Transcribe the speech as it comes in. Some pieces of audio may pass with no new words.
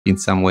In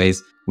some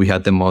ways, we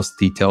had the most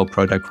detailed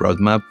product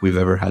roadmap we've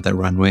ever had at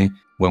Runway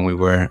when we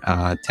were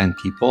 10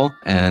 people,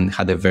 and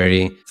had a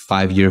very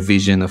 5-year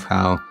vision of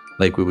how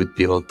like we would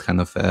build kind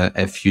of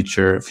a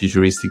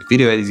futuristic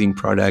video editing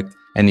product.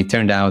 And it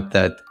turned out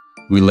that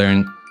we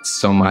learned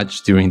so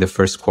much during the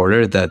first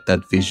quarter that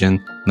that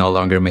vision no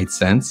longer made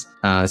sense.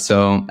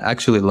 So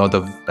actually a lot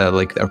of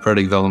like our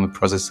product development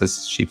process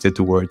has shifted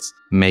towards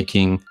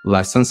making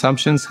less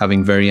assumptions,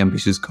 having very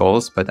ambitious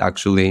goals, but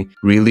actually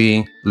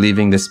really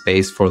leaving the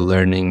space for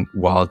learning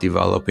while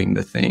developing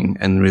the thing,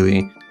 and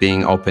really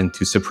being open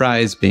to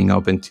surprise, being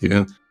open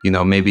to,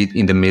 maybe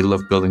in the middle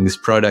of building this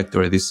product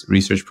or this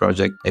research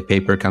project, a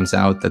paper comes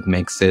out that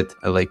makes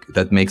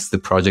the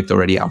project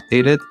already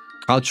outdated.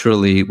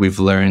 Culturally, we've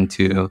learned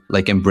to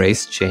like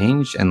embrace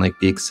change and like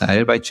be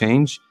excited by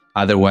change.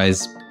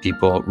 Otherwise,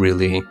 people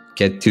really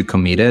get too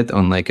committed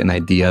on like an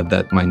idea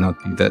that might not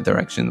be the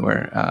direction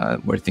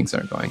where things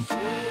are going.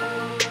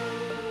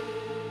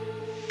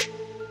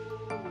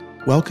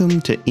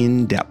 Welcome to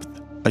In Depth,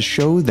 a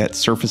show that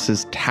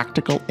surfaces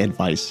tactical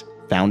advice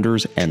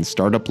founders and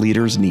startup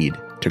leaders need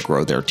to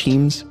grow their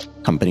teams,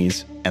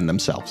 companies, and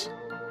themselves.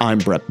 I'm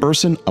Brett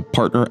Burson, a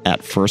partner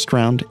at First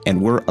Round,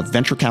 and we're a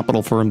venture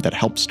capital firm that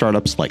helps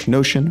startups like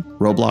Notion,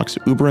 Roblox,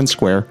 Uber, and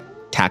Square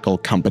tackle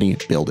company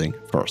building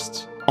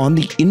firsts. On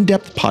the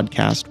In-Depth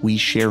podcast, we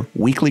share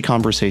weekly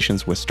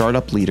conversations with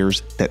startup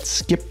leaders that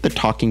skip the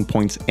talking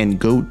points and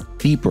go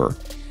deeper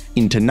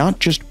into not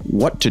just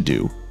what to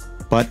do,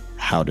 but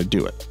how to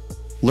do it.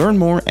 Learn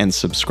more and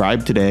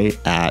subscribe today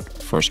at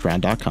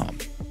firstround.com.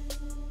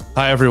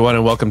 Hi, everyone,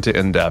 and welcome to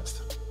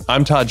In-Depth.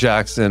 I'm Todd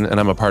Jackson, and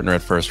I'm a partner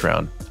at First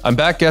Round. I'm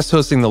back guest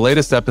hosting the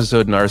latest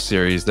episode in our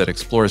series that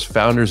explores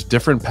founders'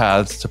 different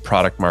paths to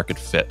product market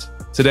fit.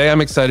 Today,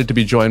 I'm excited to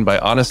be joined by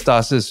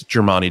Anastasis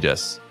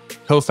Germanidis,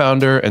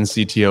 co-founder and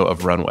CTO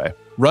of Runway.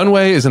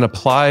 Runway is an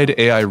applied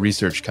AI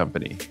research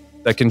company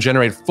that can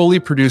generate fully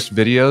produced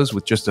videos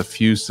with just a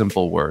few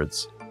simple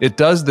words. It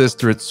does this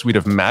through its suite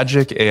of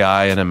magic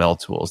AI and ML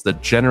tools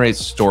that generate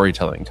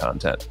storytelling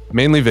content,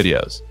 mainly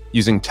videos,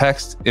 using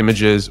text,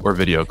 images, or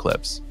video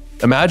clips.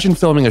 Imagine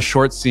filming a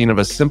short scene of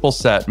a simple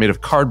set made of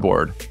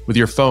cardboard with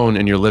your phone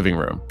in your living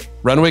room.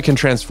 Runway can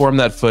transform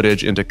that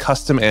footage into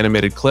custom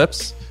animated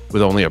clips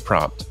with only a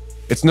prompt.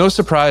 It's no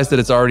surprise that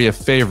it's already a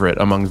favorite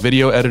among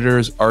video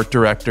editors, art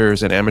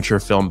directors, and amateur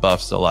film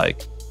buffs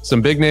alike.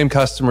 Some big-name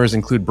customers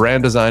include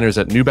brand designers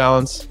at New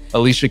Balance,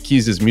 Alicia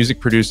Keys'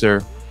 music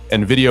producer,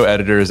 and video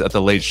editors at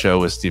The Late Show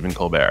with Stephen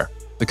Colbert.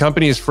 The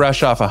company is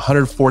fresh off a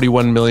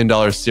 $141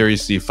 million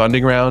Series C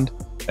funding round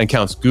and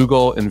counts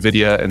Google,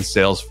 NVIDIA, and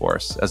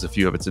Salesforce as a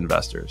few of its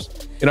investors.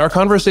 In our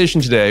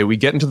conversation today, we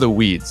get into the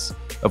weeds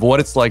of what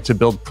it's like to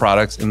build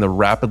products in the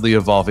rapidly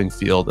evolving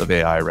field of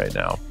AI right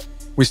now.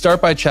 We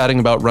start by chatting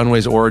about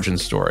Runway's origin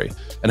story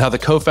and how the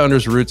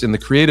co-founders' roots in the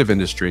creative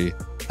industry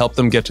helped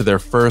them get to their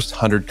first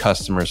 100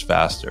 customers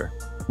faster.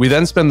 We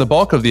then spend the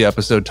bulk of the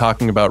episode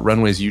talking about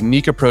Runway's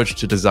unique approach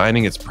to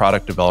designing its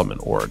product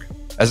development org.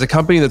 As a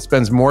company that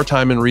spends more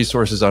time and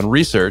resources on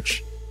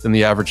research than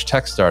the average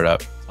tech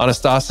startup,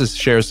 Anastasis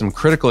shares some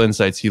critical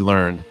insights he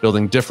learned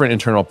building different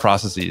internal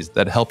processes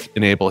that helped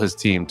enable his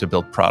team to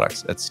build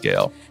products at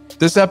scale.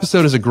 This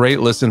episode is a great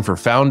listen for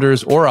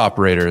founders or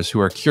operators who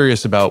are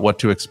curious about what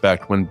to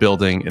expect when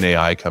building an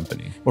AI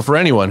company, or for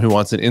anyone who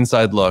wants an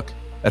inside look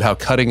at how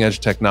cutting-edge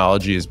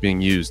technology is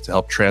being used to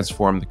help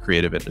transform the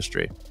creative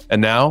industry.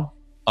 And now,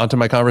 on to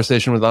my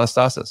conversation with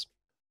Anastasis.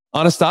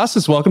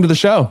 Anastasis, welcome to the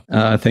show.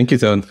 Thank you,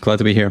 Todd. Glad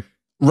to be here.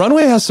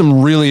 Runway has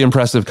some really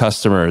impressive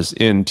customers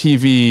in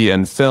TV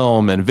and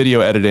film and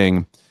video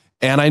editing.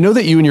 And I know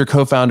that you and your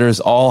co-founders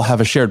all have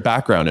a shared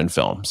background in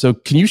film. So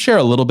can you share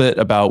a little bit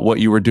about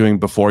what you were doing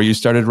before you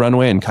started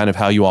Runway and kind of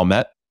how you all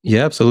met?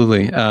 Yeah,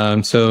 absolutely.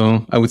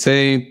 So I would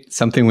say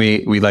something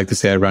we like to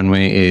say at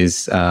Runway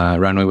is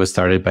Runway was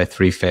started by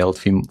 3 failed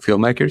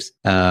filmmakers.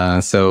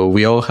 So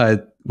we all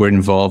were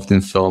involved in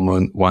film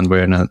in one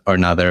way or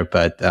another,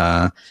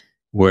 but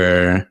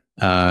we're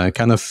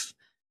kind of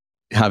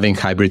having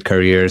hybrid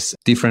careers,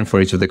 different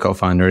for each of the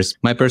co-founders.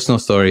 My personal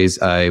story is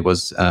I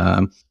was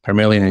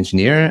primarily an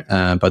engineer,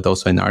 but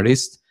also an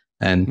artist.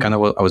 And kind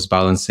of I was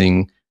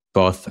balancing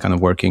both kind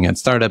of working at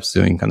startups,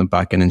 doing kind of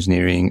backend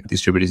engineering,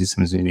 distributed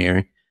systems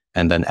engineering,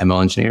 and then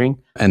ML engineering.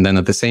 And then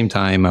at the same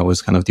time, I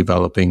was kind of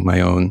developing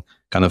my own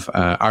kind of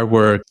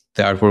artwork.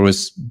 The artwork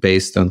was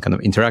based on kind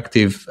of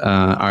interactive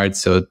art.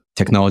 So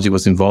technology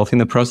was involved in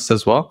the process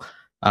as well.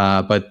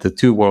 But the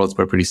two worlds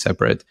were pretty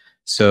separate.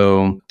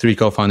 So 3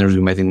 co-founders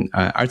we met in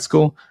art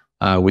school,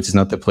 which is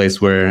not the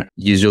place where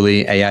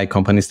usually AI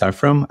companies start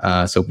from.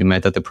 So we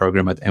met at the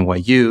program at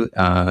NYU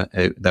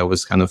that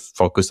was kind of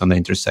focused on the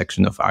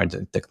intersection of art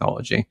and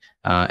technology.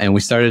 And we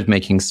started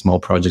making small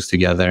projects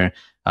together,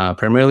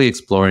 primarily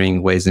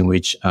exploring ways in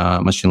which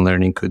machine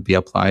learning could be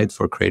applied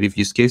for creative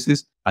use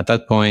cases. At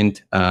that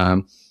point,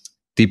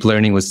 deep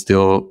learning was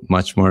still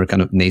much more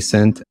kind of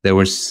nascent. There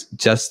was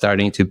just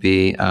starting to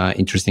be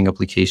interesting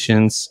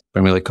applications,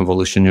 primarily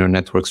convolutional neural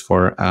networks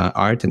for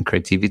art and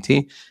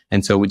creativity.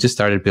 And so we just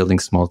started building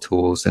small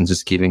tools and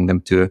just giving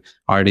them to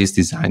artists,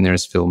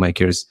 designers,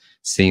 filmmakers,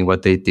 seeing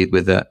what they did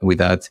with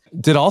that.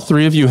 Did all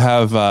three of you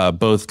have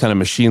both kind of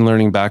machine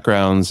learning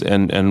backgrounds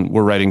and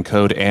were writing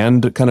code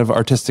and kind of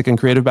artistic and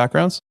creative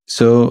backgrounds?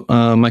 So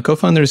my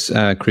co-founders,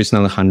 Chris and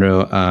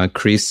Alejandro,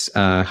 Chris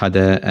had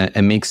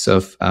a mix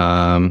of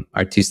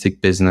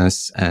artistic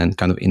business and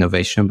kind of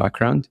innovation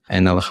background,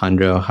 and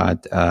Alejandro had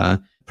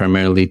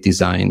primarily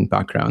design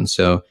background.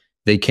 So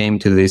they came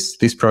to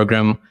this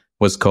program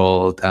was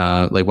called,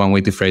 like one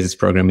way to phrase this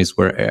program is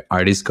where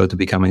artists go to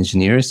become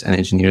engineers and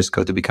engineers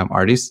go to become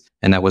artists.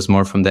 And that was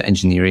more from the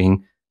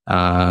engineering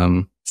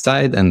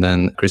side. And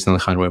then Chris and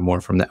Alejandro were more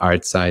from the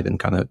art side and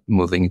kind of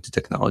moving into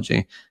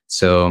technology.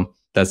 So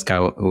that's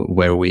kind of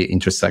where we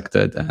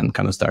intersected and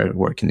kind of started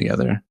working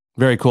together.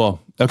 Very cool.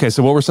 Okay,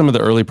 so what were some of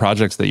the early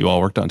projects that you all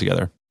worked on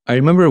together? I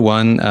remember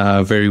one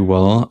very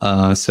well.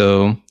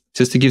 So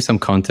just to give some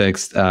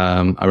context,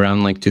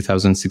 around like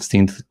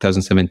 2016,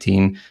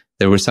 2017,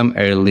 there were some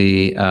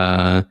early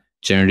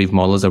generative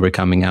models that were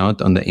coming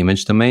out on the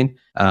image domain.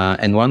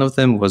 And one of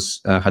them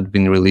was had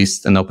been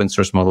released, an open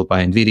source model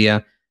by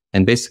NVIDIA.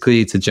 And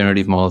basically, it's a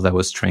generative model that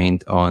was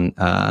trained on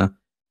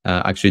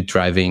actually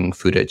driving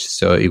footage.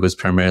 So it was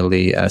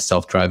primarily a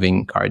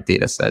self-driving car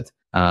data set.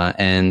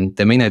 And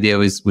the main idea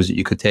was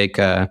you could take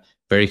a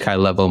very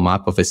high-level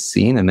map of a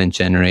scene and then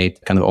generate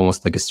kind of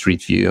almost like a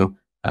street view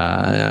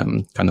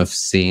kind of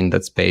scene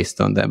that's based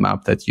on the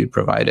map that you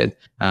provided.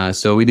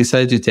 So we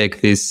decided to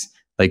take this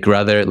like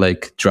rather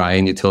like dry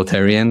and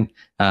utilitarian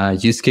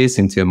use case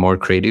into a more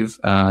creative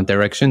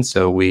direction.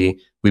 So we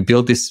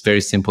built this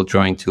very simple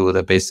drawing tool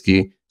that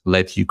basically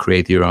let you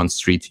create your own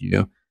street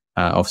view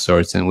of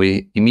sorts. And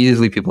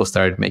people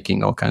started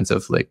making all kinds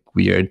of like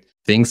weird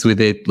things with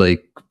it.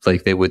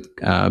 Like they would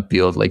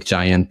build like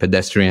giant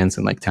pedestrians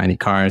and like tiny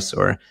cars,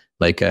 or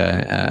like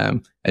a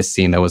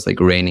scene that was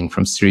like raining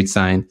from street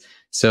sign.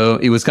 So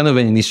it was kind of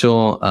an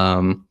initial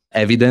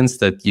evidence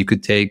that you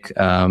could take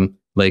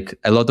like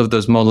a lot of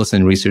those models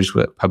and research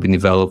have been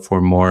developed for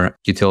more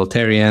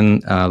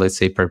utilitarian, let's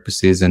say,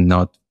 purposes and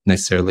not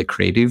necessarily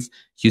creative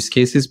use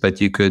cases.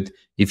 But you could,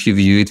 if you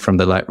view it from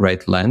the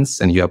right lens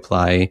and you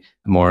apply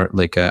more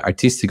like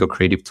artistic or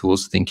creative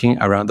tools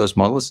thinking around those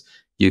models,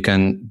 you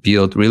can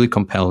build really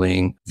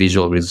compelling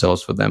visual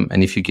results for them.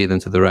 And if you give them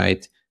to the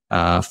right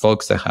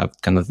folks that have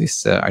kind of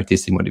this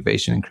artistic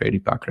motivation and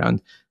creative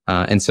background.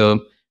 And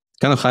so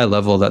kind of high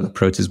level, that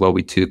approach is what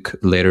we took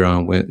later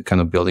on with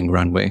kind of building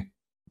Runway.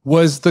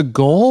 Was the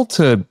goal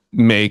to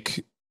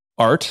make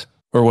art,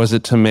 or was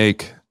it to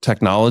make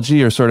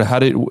technology, or sort of how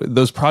did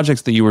those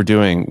projects that you were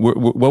doing,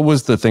 what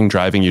was the thing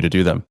driving you to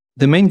do them?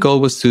 The main goal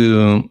was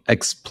to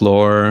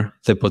explore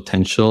the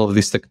potential of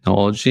this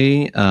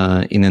technology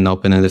in an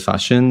open-ended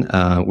fashion.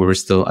 We were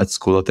still at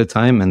school at the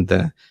time, and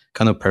the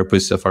kind of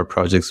purpose of our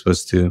projects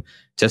was to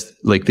just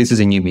like, this is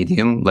a new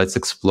medium. Let's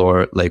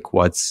explore like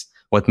what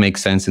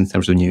makes sense in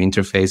terms of new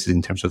interfaces,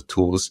 in terms of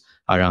tools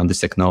around this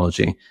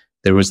technology.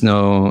 There was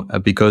no,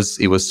 because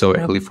it was so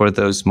early for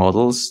those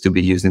models to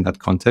be used in that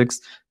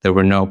context, there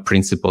were no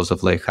principles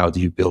of like, how do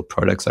you build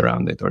products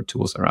around it or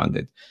tools around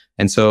it?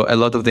 And so a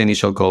lot of the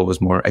initial goal was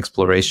more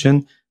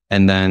exploration.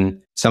 And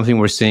then something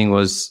we're seeing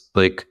was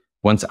like,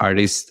 once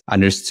artists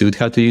understood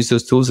how to use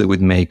those tools, they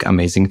would make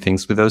amazing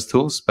things with those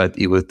tools, but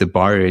the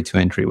barrier to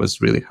entry was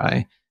really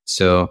high.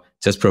 So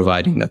just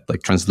providing that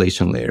like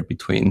translation layer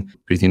between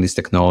this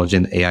technology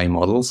and AI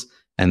models,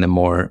 and the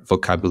more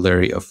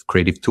vocabulary of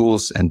creative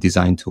tools and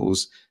design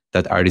tools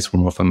that artists were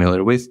more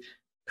familiar with,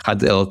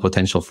 had a lot of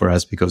potential for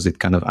us because it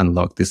kind of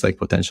unlocked this like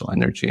potential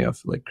energy of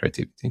like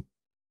creativity.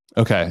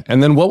 Okay.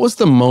 And then what was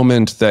the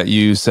moment that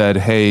you said,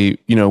 hey,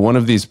 one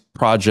of these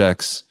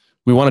projects,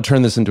 we want to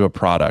turn this into a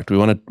product. We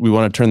want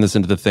to turn this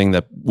into the thing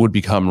that would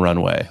become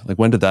Runway. Like,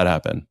 when did that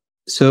happen?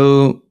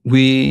 So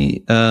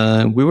we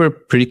were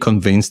pretty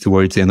convinced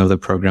towards the end of the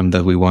program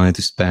that we wanted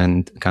to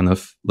spend kind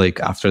of like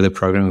after the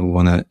program, we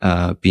want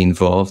to be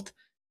involved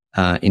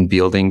in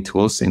building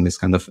tools in this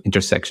kind of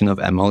intersection of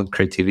ML and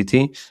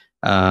creativity.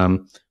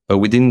 But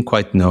we didn't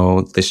quite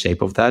know the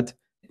shape of that.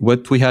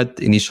 What we had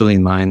initially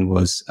in mind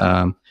was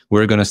we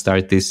were going to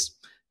start this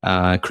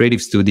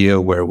creative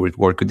studio where we'd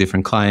work with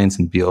different clients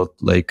and build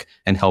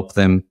and help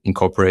them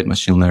incorporate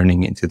machine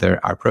learning into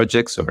their art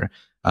projects or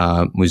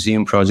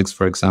museum projects,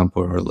 for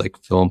example, or like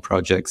film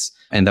projects.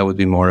 And that would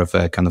be more of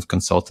a kind of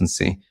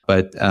consultancy.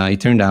 But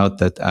it turned out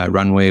that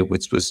Runway,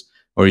 which was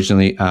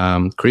originally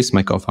Chris,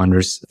 my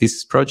co-founder's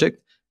thesis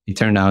project, it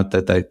turned out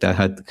that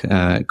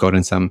had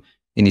gotten some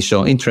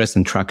initial interest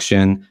and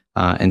traction.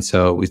 And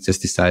so we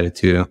just decided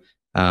to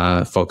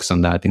focus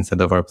on that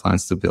instead of our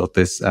plans to build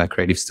this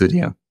creative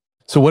studio.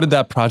 So what did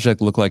that project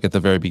look like at the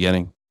very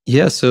beginning?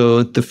 Yeah,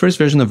 so the first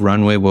version of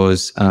Runway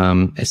was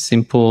a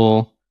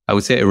simple, I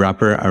would say, a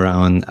wrapper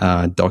around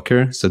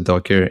Docker. So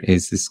Docker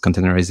is this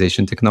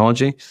containerization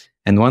technology.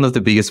 And one of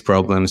the biggest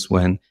problems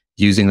when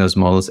using those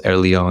models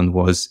early on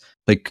was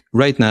like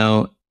right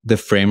now, the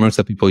frameworks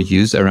that people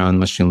use around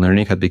machine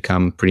learning had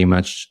become pretty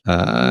much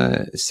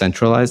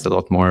centralized, a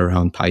lot more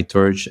around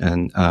PyTorch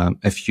and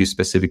a few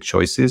specific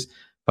choices.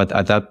 But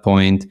at that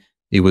point,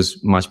 it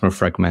was much more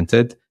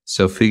fragmented.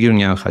 So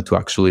figuring out how to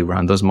actually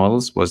run those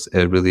models was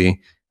a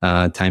really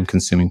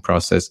time-consuming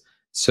process.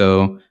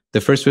 So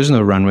the first version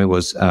of Runway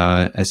was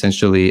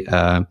essentially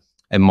a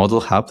model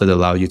hub that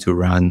allowed you to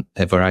run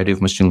a variety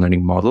of machine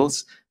learning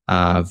models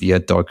via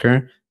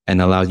Docker, and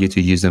allowed you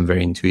to use them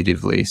very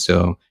intuitively.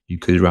 So you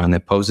could run a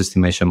pose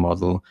estimation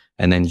model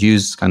and then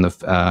use kind of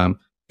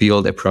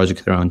build a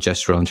project around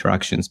gestural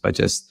interactions by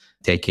just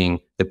taking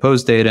the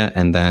pose data.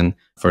 And then,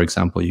 for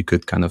example, you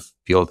could kind of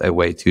build a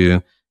way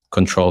to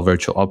control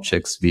virtual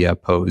objects via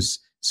pose.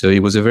 So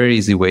it was a very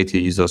easy way to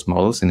use those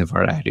models in a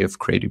variety of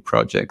creative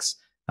projects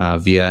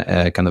via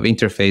a kind of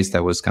interface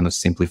that was kind of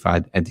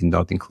simplified and did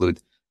not include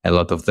a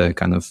lot of the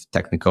kind of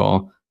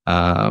technical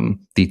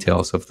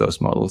details of those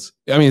models.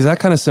 I mean, is that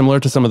kind of similar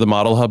to some of the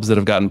model hubs that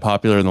have gotten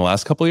popular in the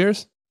last couple of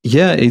years?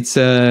 Yeah, it's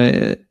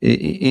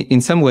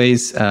in some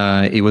ways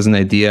it was an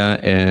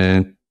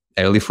idea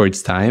early for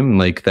its time,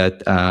 like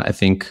that. I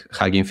think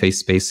Hugging Face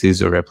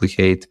Spaces or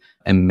Replicate,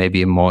 and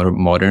maybe a more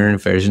modern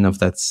version of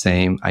that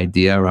same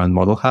idea around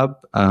Model Hub.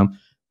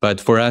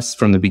 But for us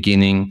from the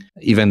beginning,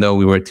 even though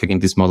we were taking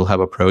this Model Hub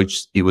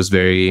approach, we were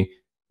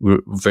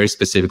very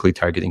specifically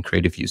targeting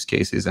creative use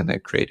cases and a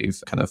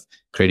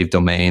creative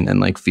domain and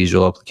like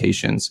visual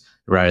applications,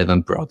 rather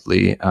than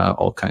broadly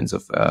all kinds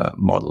of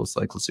models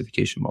like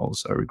classification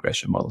models or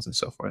regression models and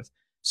so forth.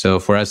 So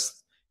for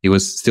us, it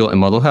was still a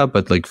model hub,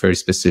 but like very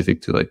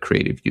specific to like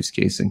creative use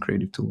case and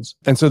creative tools.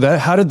 And so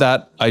how did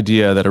that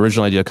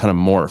original idea kind of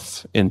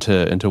morph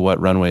into what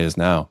Runway is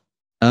now?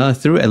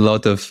 Through a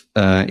lot of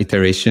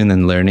iteration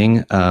and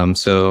learning.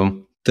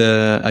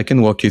 I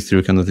can walk you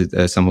through kind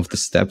of some of the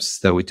steps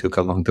that we took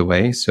along the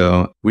way.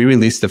 So we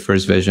released the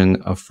first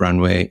version of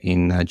Runway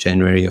in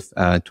January of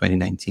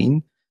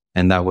 2019.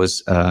 And that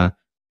was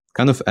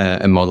kind of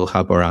a model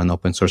hub around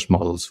open source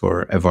models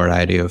for a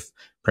variety of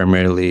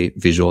primarily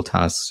visual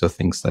tasks. So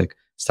things like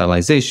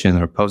stylization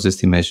or pose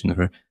estimation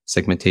or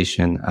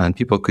segmentation, and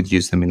people could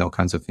use them in all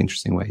kinds of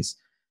interesting ways.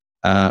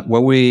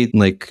 What we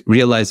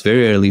realized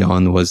very early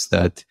on was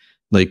that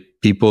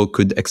people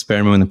could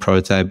experiment in a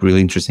prototype,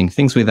 really interesting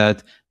things with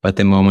that. But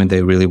the moment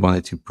they really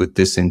wanted to put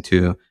this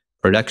into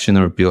production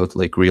or build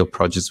real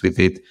projects with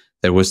it,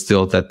 there was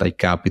still that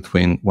gap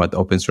between what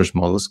open source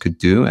models could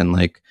do and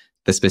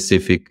the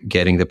specific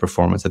getting the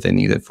performance that they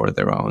needed for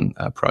their own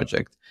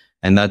project.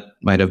 And that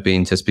might have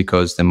been just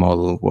because the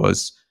model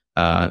was,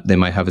 they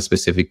might have a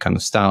specific kind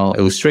of style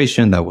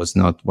illustration that was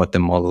not what the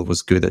model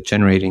was good at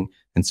generating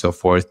and so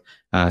forth.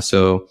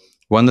 So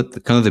one of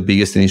the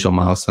biggest initial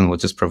milestone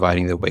was just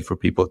providing the way for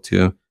people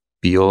to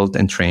build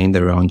and train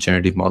their own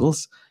generative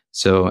models.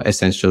 So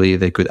essentially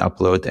they could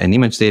upload an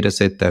image data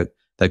set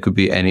that could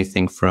be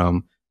anything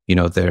from,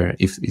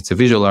 if it's a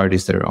visual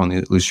artist, their own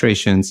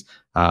illustrations,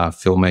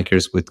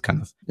 filmmakers would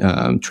kind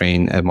of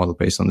train a model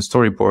based on the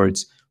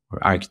storyboards,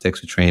 or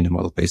architects would train a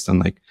model based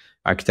on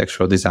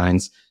architectural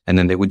designs. And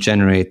then they would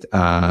generate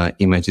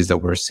images that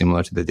were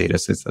similar to the data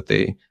sets that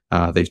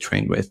they've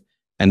trained with.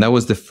 And that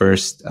was the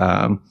first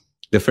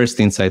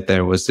insight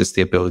there was just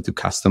the ability to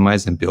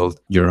customize and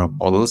build your own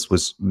models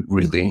was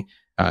really,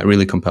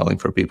 really compelling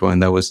for people.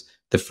 And that was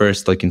the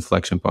first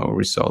inflection point where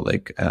we saw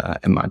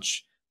a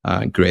much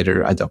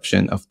greater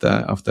adoption of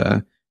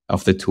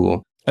the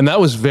tool. And that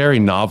was very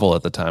novel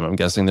at the time. I'm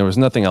guessing there was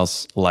nothing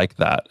else like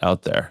that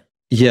out there.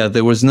 Yeah,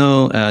 there was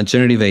no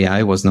generative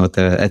AI was not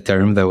a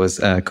term that was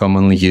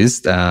commonly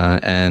used.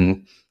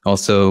 And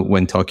also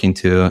when talking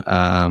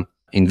to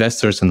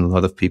investors and a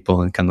lot of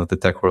people in kind of the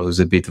tech world, it was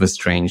a bit of a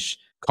strange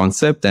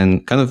concept,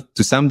 and kind of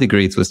to some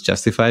degree it was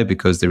justified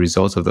because the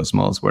results of those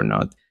models were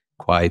not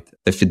quite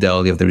the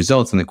fidelity of the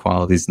results and the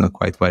quality is not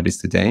quite what it is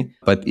today.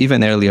 But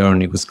even earlier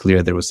on, it was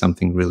clear there was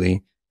something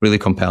really, really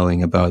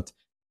compelling about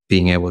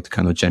being able to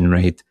kind of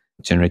generate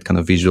kind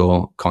of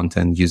visual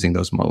content using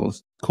those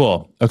models.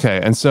 Cool. Okay.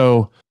 And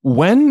so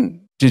when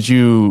did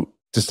you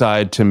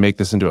decide to make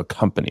this into a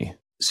company?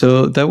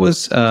 So that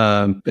was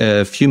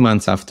a few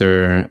months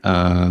after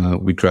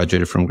we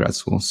graduated from grad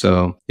school.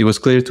 So it was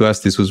clear to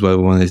us this was what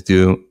we wanted to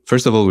do.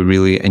 First of all, we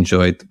really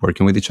enjoyed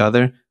working with each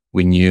other.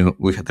 We knew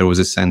there was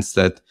a sense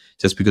that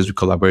just because we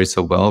collaborate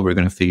so well, we're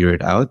going to figure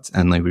it out.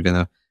 And we're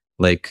going to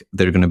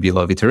there are going to be a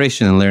lot of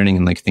iteration and learning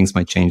and things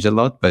might change a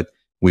lot. But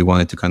we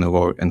wanted to kind of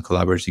work and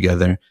collaborate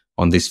together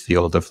on this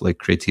field of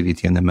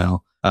creativity and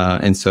ML.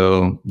 And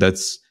so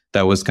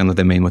that was kind of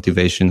the main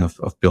motivation of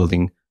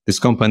building this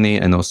company,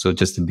 and also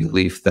just the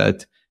belief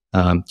that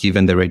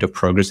given the rate of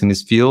progress in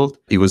this field,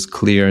 it was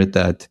clear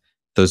that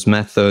those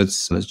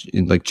methods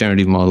like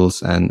generative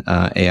models and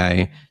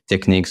AI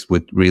techniques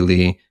would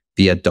really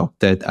be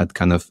adopted at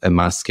kind of a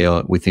mass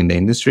scale within the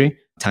industry.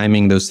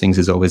 Timing those things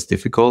is always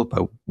difficult,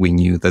 but we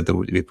knew that there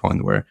would be a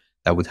point where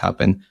that would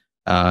happen.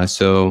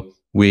 So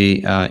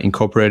we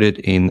incorporated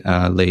in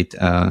late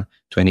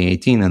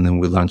 2018, and then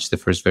we launched the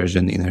first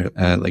version in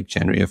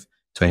January of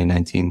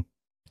 2019.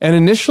 And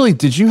initially,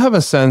 did you have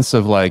a sense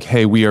of like,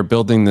 hey, we are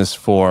building this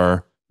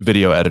for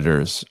video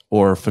editors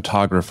or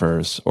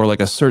photographers or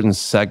like a certain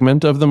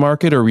segment of the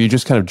market? Or were you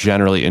just kind of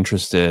generally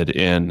interested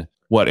in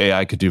what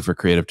AI could do for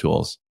creative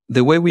tools?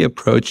 The way we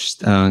approached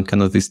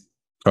kind of this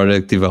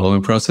product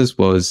development process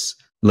was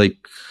like,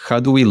 how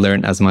do we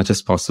learn as much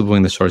as possible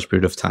in a short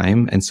period of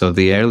time? And so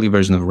the early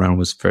version of Run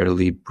was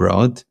fairly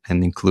broad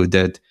and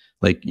included,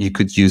 like you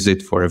could use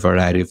it for a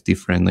variety of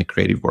different like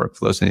creative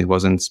workflows, and it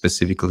wasn't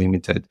specifically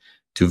limited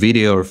to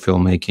video or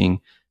filmmaking.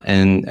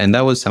 And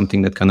that was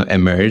something that kind of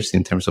emerged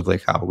in terms of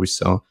like how we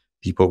saw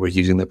people were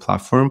using the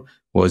platform,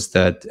 was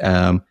that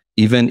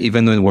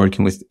even when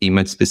working with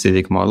image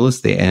specific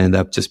models, they ended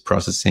up just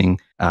processing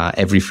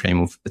every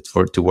frame of it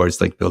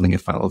towards like building a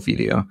final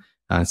video.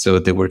 So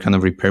they were kind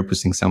of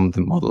repurposing some of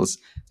the models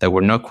that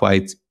were not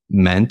quite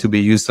meant to be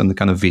used on the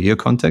kind of video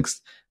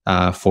context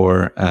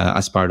for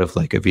as part of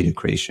like a video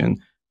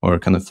creation or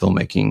kind of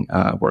filmmaking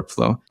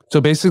workflow. So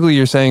basically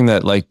you're saying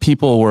that like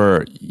people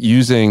were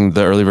using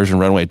the early version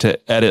Runway to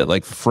edit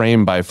like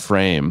frame by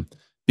frame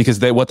because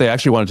what they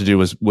actually wanted to do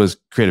was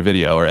create a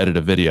video or edit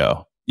a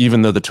video,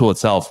 even though the tool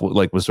itself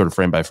like was sort of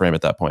frame by frame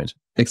at that point.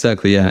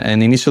 Exactly, yeah.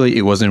 And initially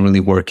it wasn't really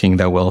working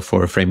that well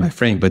for frame by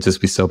frame, but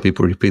just we saw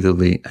people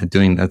repeatedly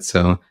doing that.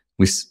 So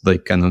we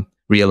like kind of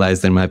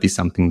realized there might be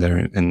something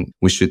there, and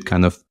we should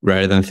kind of,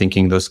 rather than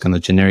thinking those kind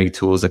of generic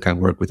tools that can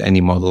work with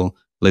any model,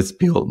 let's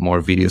build more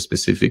video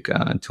specific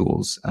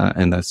tools.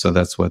 And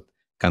that's what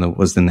kind of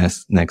was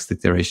the next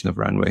iteration of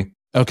Runway.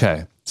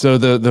 Okay. So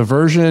the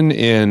version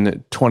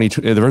in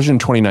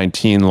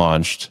 2019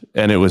 launched,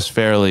 and it was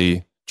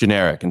fairly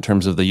generic in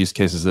terms of the use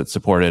cases that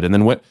supported. And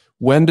then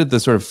when did the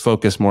sort of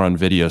focus more on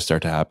video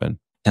start to happen?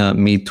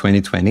 Mid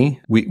 2020.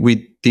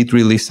 We did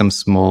release some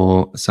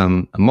model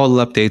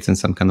updates and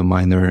some kind of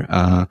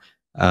minor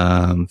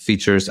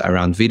features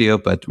around video,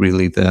 but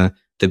really the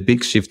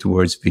big shift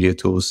towards video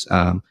tools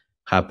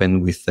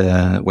happened with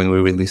when we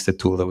released a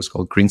tool that was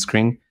called Green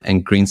Screen.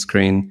 And Green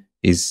Screen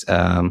is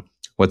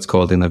what's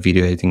called in a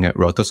video editing a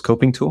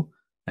rotoscoping tool.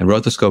 And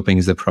rotoscoping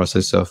is the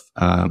process of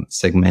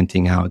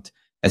segmenting out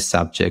a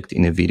subject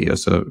in a video,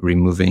 so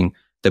removing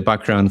the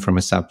background from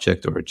a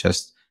subject or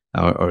just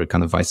or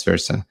kind of vice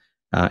versa.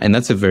 And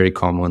that's a very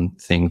common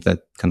thing that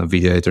kind of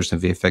video editors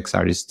and VFX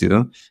artists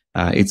do.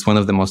 It's one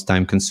of the most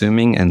time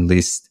consuming and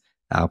least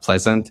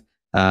pleasant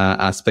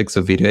aspects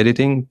of video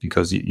editing,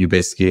 because you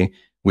basically,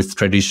 with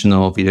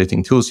traditional video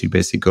editing tools, you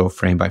basically go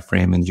frame by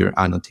frame and you're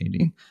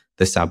annotating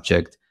the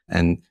subject,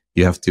 and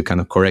you have to kind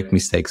of correct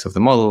mistakes of the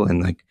model.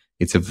 And like,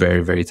 it's a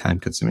very, very time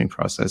consuming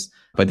process,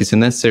 but it's a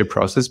necessary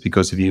process,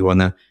 because if you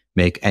want to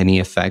make any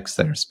effects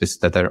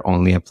that are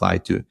only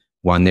applied to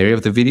one area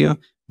of the video,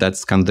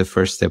 that's kind of the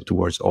first step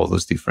towards all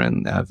those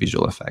different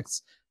visual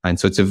effects. And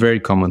so it's a very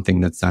common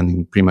thing that's done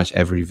in pretty much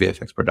every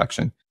VFX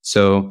production.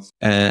 So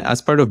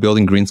as part of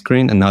building Green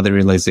Screen, another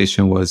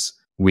realization was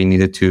we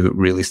needed to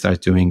really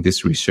start doing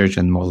this research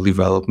and model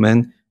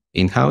development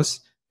in-house.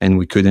 And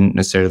we couldn't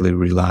necessarily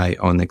rely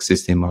on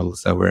existing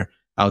models that were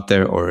out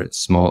there or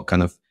small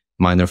kind of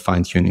minor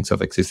fine-tunings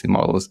of existing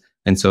models.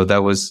 And so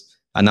that was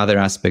another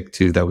aspect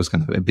too, that was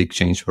kind of a big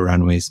change for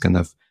Runway's kind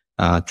of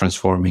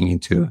transforming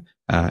into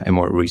a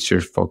more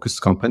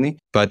research-focused company.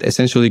 But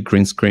essentially,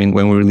 Green Screen,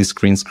 when we released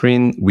Green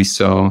Screen, we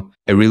saw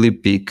a really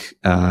big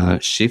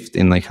shift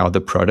in like how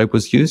the product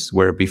was used,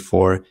 where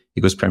before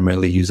it was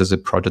primarily used as a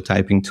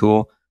prototyping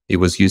tool. It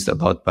was used a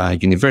lot by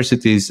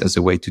universities as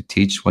a way to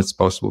teach what's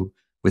possible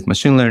with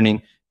machine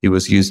learning. It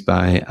was used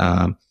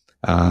by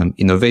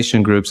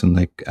innovation groups and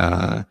like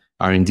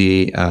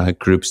R&D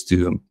groups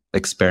to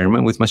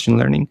experiment with machine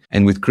learning.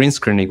 And with Green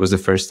Screen, it was the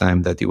first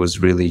time that it was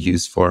really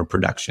used for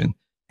production.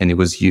 And it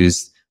was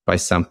used by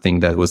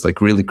something that was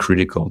like really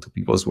critical to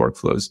people's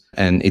workflows.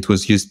 And it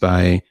was used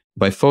by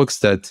folks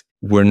that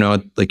were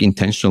not like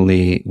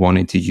intentionally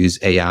wanting to use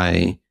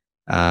AI.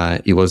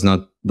 It was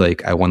not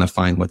like, I want to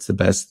find what's the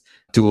best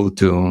tool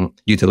to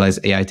utilize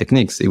AI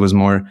techniques. It was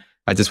more,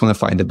 I just want to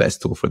find the best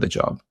tool for the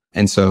job.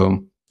 And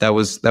so that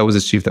was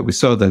a shift that we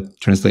saw that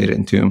translated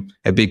into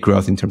a big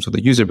growth in terms of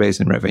the user base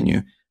and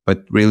revenue,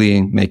 but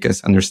really make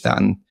us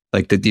understand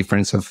like the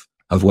difference of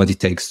what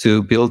it takes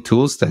to build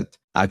tools that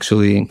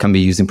actually can be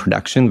used in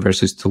production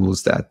versus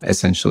tools that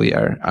essentially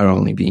are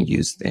only being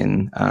used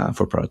in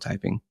for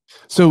prototyping.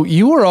 So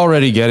you were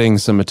already getting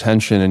some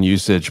attention and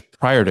usage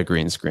prior to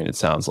Green Screen, it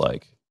sounds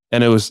like.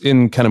 And it was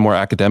in kind of more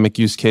academic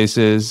use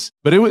cases,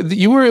 but it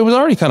was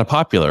already kind of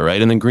popular,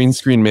 right? And then Green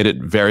Screen made it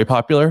very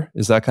popular.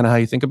 Is that kind of how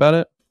you think about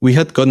it? We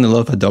had gotten a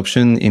lot of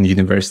adoption in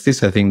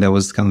universities. I think that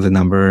was kind of the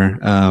number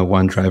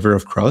one driver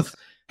of growth.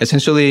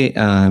 Essentially,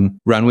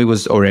 Runway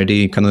was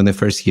already kind of in the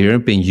first year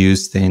being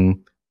used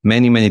in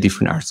many, many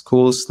different art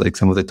schools. Like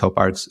some of the top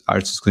art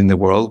schools in the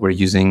world were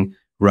using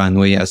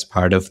Runway as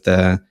part of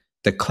the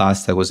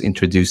class that was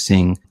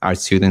introducing art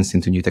students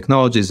into new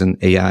technologies and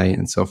AI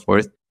and so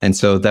forth. And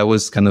so that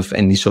was kind of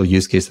initial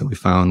use case that we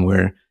found,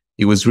 where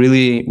it was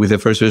really, with the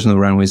first version of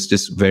Runway, it's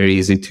just very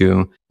easy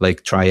to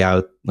like try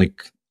out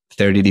like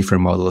 30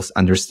 different models,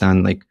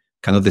 understand like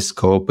kind of the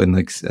scope and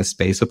like a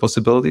space of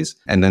possibilities,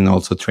 and then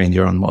also train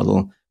your own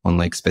model on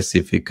like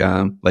specific,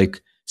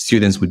 like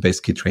students would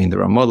basically train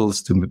their own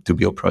models to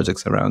build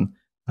projects around.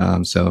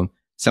 So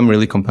some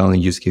really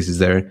compelling use cases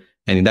there.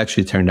 And it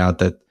actually turned out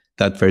that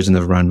that version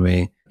of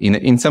Runway,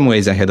 in some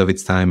ways ahead of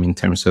its time in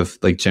terms of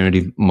like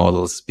generative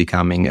models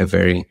becoming a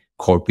very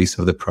core piece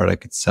of the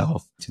product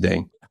itself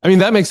today. I mean,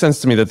 that makes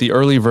sense to me that the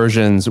early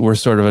versions were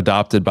sort of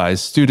adopted by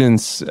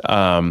students,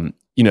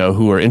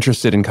 who are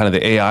interested in kind of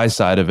the AI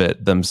side of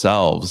it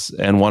themselves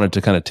and wanted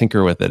to kind of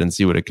tinker with it and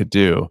see what it could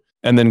do.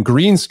 And then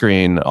green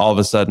screen all of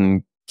a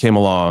sudden came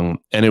along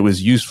and it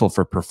was useful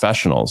for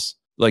professionals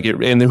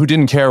and who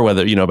didn't care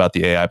whether, about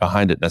the AI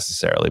behind it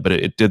necessarily, but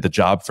it did the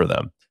job for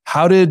them.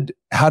 How did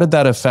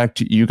that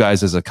affect you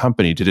guys as a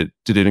company? Did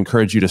it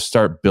encourage you to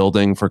start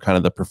building for kind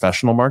of the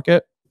professional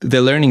market?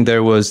 The learning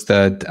there was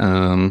that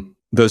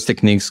those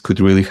techniques could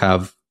really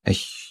have a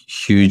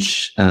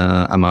huge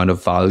amount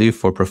of value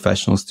for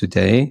professionals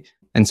today.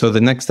 And so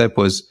the next step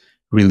was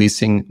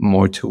releasing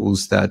more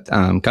tools that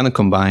kind of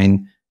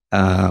combine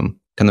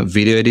kind of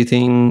video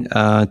editing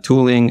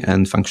tooling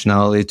and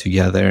functionality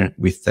together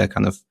with the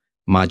kind of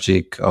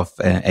magic of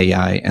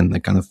AI and the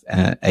kind of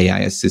AI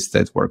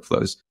assisted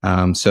workflows.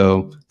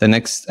 So the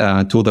next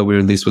tool that we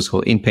released was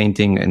called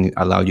In-Painting, and it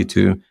allowed you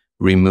to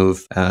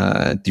remove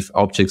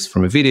objects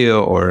from a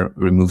video or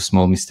remove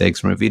small mistakes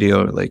from a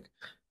video,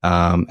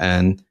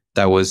 and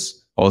that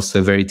was also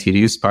a very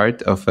tedious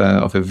part of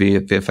a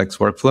VFX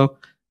workflow.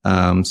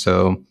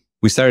 So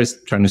we started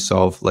trying to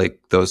solve like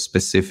those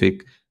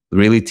specific,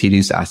 really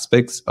tedious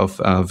aspects of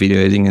video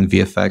editing and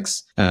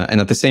VFX, and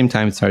at the same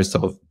time, started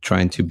sort of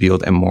trying to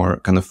build a more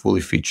kind of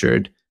fully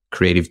featured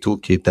creative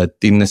toolkit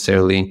that didn't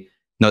necessarily,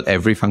 not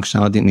every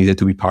functionality needed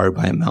to be powered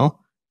by ML.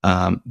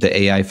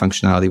 The AI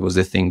functionality was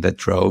the thing that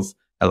drove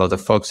a lot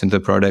of folks into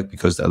the product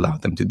because it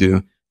allowed them to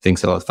do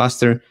things a lot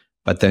faster.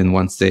 But then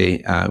once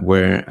they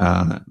were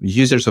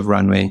users of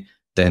Runway,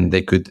 then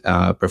they could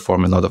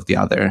perform a lot of the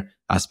other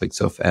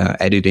aspects of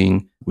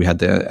editing. We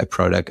had a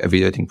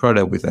video editing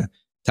product with a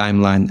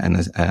timeline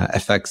and a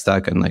effect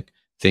stack and like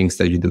things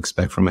that you'd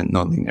expect from a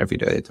non-linear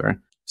video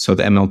editor. So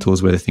the ML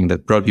tools were the thing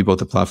that brought people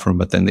to the platform,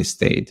 but then they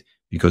stayed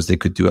because they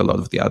could do a lot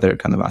of the other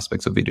kind of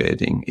aspects of video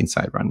editing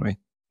inside Runway.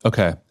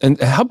 Okay.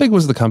 And how big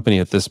was the company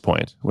at this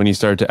point when you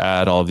started to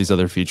add all of these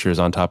other features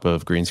on top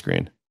of green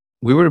screen?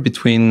 We were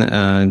between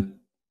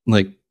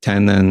like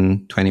 10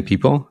 and 20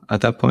 people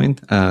at that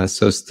point.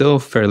 So still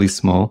fairly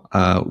small.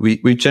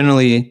 We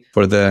generally,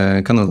 for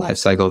the kind of life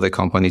cycle of the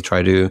company,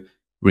 try to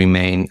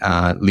remain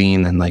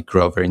lean and like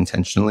grow very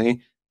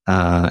intentionally.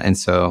 And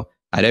so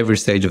at every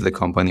stage of the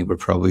company, we're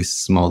probably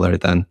smaller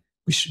than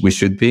we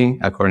should be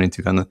according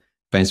to kind of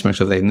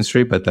benchmarks of the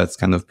industry, but that's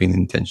kind of been an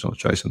intentional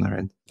choice on our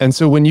end. And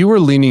so when you were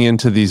leaning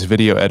into these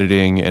video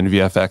editing and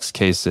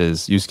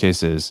VFX use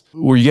cases,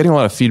 were you getting a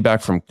lot of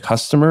feedback from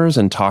customers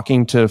and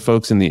talking to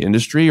folks in the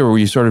industry, or were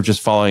you sort of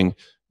just following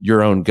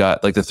your own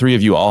gut? Like the three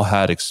of you all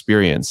had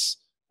experience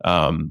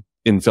in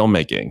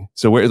filmmaking.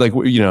 So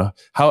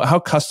how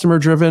customer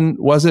driven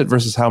was it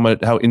versus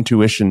how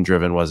intuition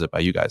driven was it by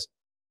you guys?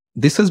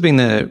 This has been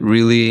a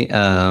really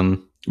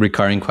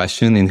recurring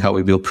question in how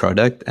we build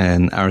product,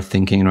 and our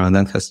thinking around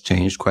that has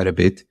changed quite a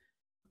bit.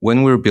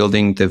 When we were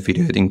building the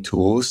video editing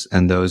tools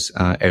and those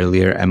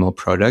earlier ML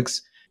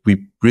products,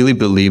 we really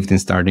believed in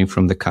starting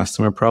from the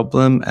customer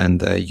problem and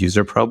the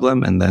user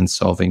problem and then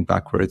solving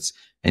backwards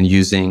and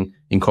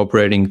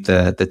incorporating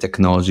the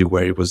technology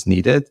where it was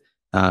needed,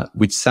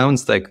 which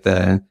sounds like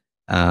a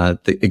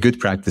good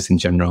practice in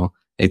general.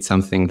 It's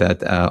something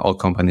that all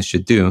companies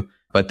should do.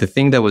 But the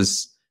thing that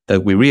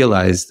we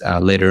realized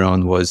later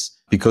on was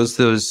because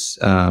those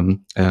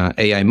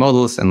AI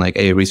models and like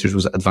AI research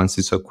was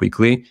advancing so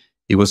quickly,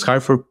 it was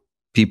hard for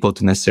people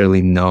to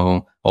necessarily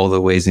know all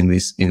the ways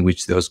in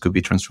which those could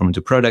be transformed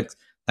into products,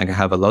 like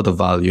have a lot of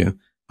value.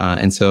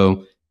 And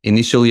so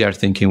initially our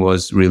thinking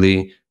was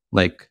really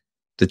like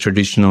the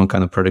traditional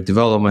kind of product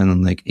development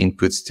and like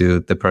inputs to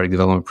the product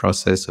development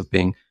process of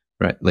being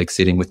like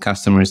sitting with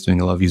customers,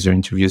 doing a lot of user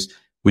interviews,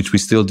 which we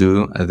still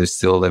do. There's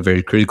still a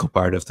very critical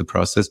part of the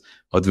process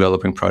of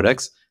developing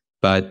products.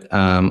 But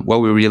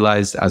what we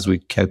realized as we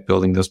kept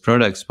building those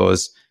products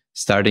was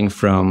starting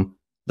from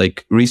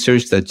like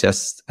research that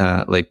just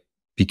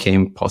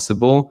became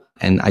possible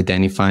and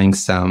identifying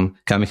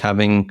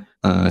having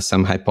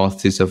some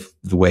hypothesis of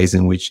the ways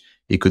in which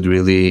we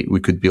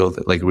could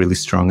build like really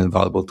strong and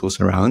valuable tools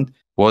around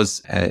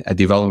was a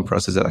development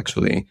process that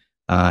actually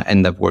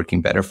ended up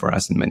working better for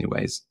us in many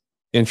ways.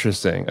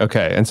 Interesting.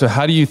 Okay. And so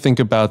how do you think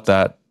about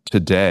that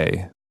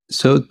today?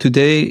 So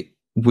today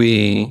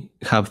we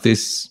have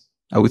this,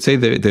 I would say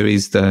there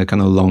is the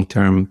kind of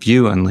long-term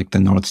view and like the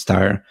North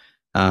Star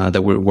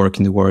that we're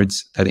working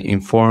towards that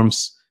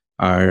informs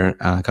our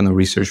kind of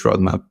research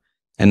roadmap.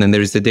 And then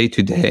there is the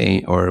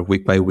day-to-day or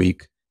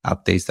week-by-week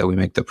updates that we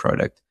make the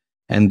product.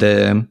 And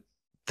the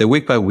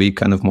week-by-week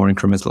kind of more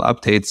incremental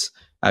updates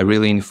are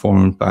really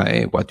informed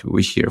by what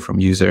we hear from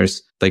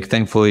users. Like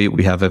thankfully,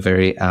 we have a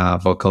very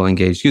vocal,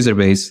 engaged user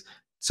base.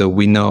 So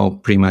we know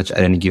pretty much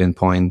at any given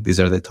point, these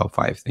are the top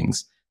 5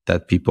 things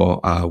that people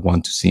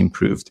want to see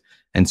improved.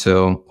 And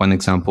so one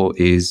example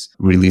is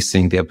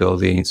releasing the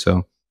ability.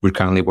 So we're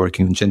currently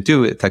working on Gen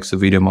 2, a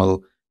text-to-video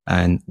model,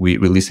 and we're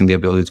releasing the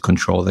ability to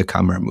control the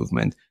camera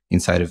movement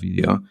inside a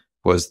video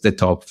was the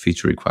top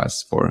feature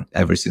request for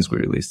ever since we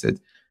released it.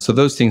 So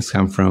those things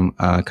come from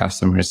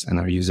customers and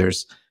our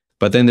users.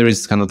 But then there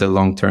is kind of the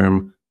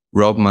long-term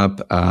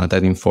roadmap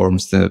that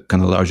informs the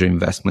kind of larger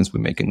investments we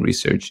make in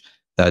research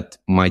that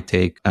might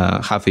take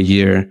half a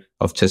year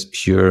of just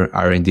pure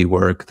R&D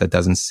work that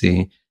doesn't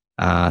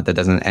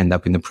end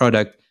up in the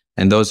product.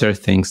 And those are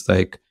things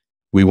like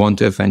we want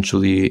to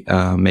eventually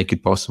make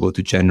it possible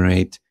to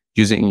generate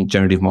using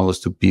generative models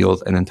to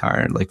build an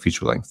entire like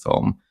feature length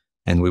film.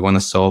 And we want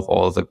to solve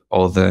all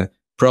the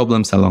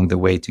problems along the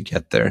way to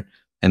get there.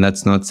 And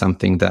that's not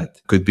something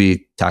that could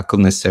be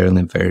tackled necessarily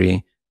in a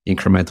very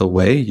incremental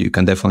way. You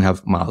can definitely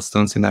have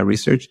milestones in that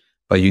research,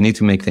 but you need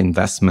to make the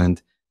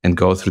investment and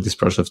go through this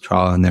process of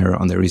trial and error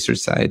on the research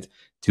side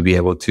to be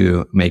able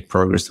to make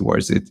progress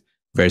towards it,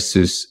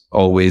 versus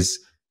always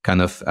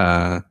kind of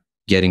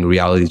getting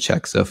reality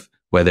checks of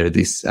whether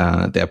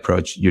the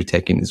approach you're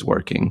taking is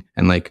working,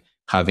 and like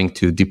having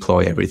to deploy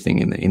everything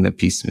in the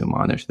piecemeal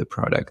manner to the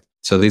product.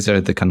 So these are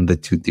the kind of the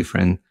two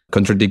different,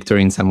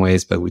 contradictory in some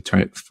ways, but we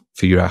try to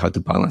figure out how to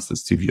balance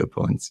those two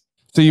viewpoints.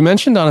 So you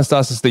mentioned,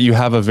 Anastasis, that you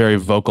have a very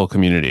vocal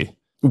community.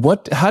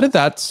 How did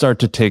that start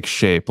to take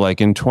shape?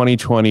 Like in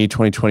 2020,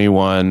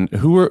 2021,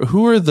 who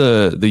are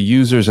the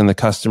users and the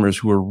customers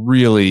who were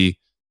really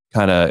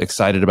kind of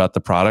excited about the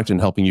product and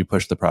helping you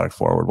push the product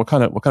forward? What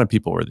kind of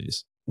people were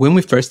these? When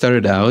we first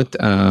started out,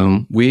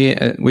 we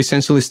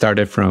essentially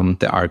started from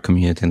the art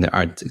community and the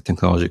art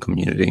technology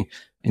community.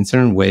 In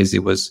certain ways,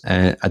 it was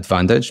an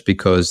advantage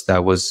because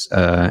that was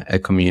a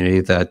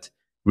community that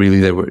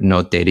really there were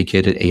no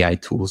dedicated AI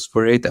tools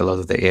for it. A lot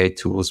of the AI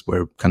tools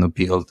were kind of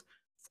built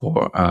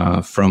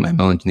from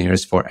ML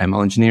engineers for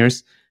ML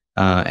engineers.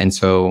 And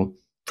so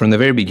from the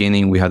very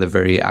beginning, we had a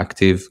very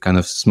active, kind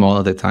of small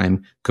at the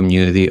time,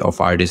 community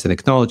of artists and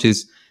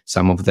technologists.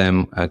 Some of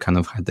them kind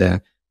of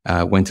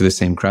went to the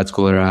same grad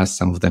school as us,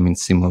 some of them in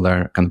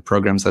similar kind of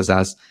programs as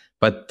us.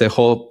 But the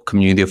whole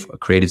community of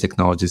creative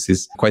technologists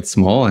is quite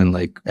small, and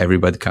like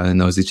everybody kind of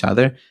knows each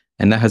other.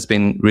 And that has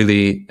been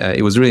really,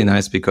 it was really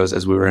nice because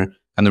as we were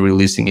kind of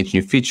releasing each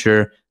new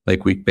feature,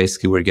 like we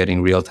basically were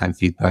getting real-time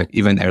feedback,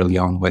 even early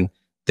on when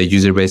the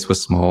user base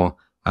was small.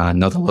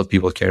 Not a lot of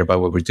people care about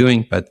what we're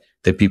doing, but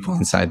the people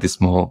inside this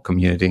small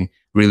community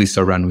really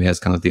saw Runway as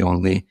kind of the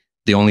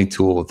only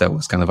tool that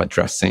was kind of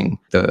addressing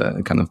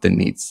the kind of the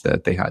needs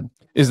that they had.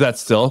 Is that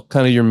still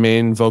kind of your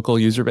main vocal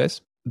user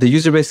base? The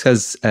user base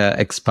has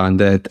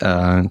expanded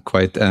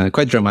quite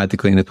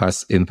dramatically in the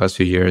past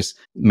few years.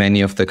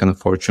 Many of the kind of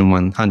Fortune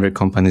 100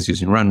 companies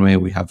using Runway.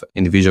 We have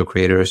individual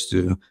creators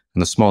to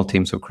kind of small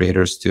teams of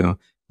creators to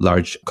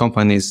large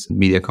companies,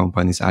 media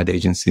companies, ad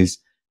agencies.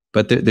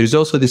 But there's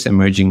also this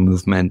emerging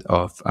movement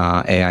of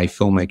AI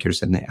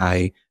filmmakers and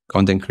AI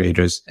content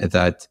creators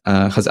that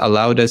has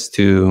allowed us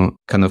to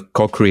kind of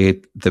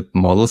co-create the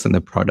models and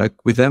the product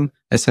with them,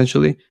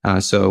 essentially.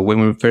 So when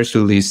we first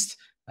released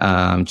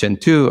Gen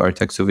 2, our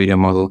text-to-video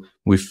model,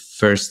 we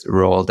first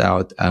rolled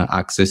out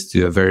access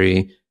to a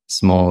very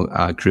small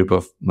group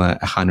of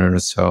 100 or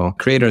so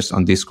creators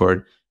on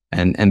Discord.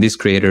 And these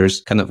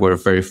creators kind of were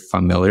very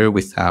familiar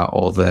with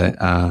all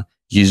the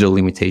user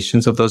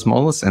limitations of those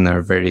models and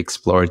are very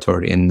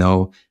exploratory and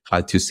know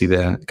how to see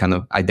kind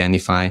of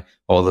identify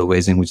all the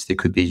ways in which they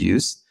could be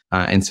used.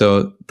 And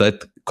so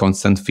that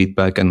constant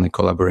feedback and the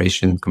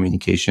collaboration and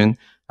communication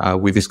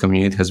with this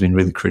community has been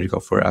really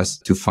critical for us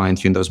to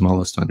fine-tune those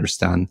models to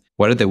understand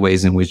what are the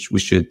ways in which we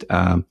should,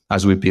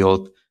 as we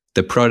build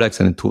the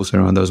products and the tools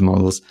around those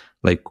models,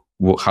 like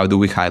how do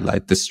we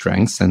highlight the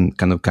strengths and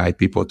kind of guide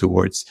people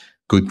towards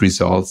good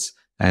results.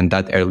 And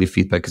that early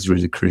feedback is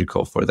really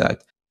critical for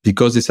that.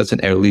 Because it's such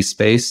an early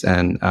space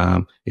and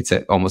it's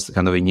almost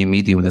kind of a new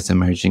medium that's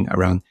emerging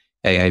around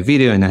AI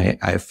video and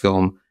AI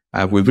film,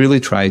 we really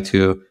try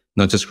to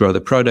not just grow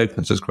the product,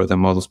 not just grow the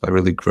models, but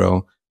really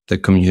grow the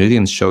community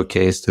and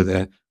showcase to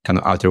the kind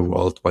of outer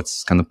world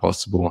what's kind of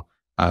possible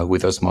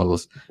with those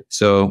models.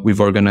 So we've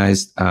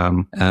organized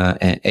an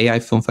AI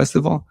film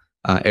festival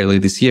early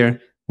this year,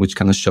 which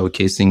kind of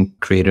showcasing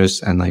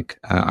creators and like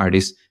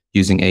artists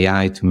using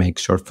AI to make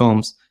short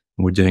films.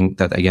 We're doing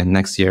that again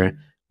next year.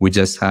 We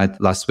just had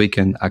last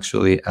weekend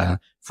actually a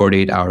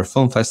 48-hour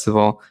film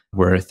festival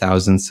where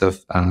thousands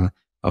of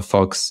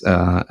folks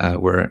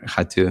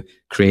had to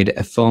create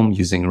a film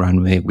using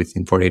Runway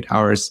within 48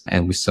 hours,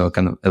 and we saw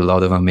kind of a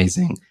lot of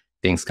amazing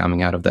things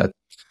coming out of that.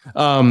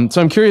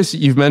 So I'm curious.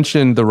 You've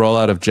mentioned the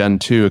rollout of Gen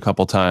 2 a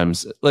couple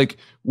times. Like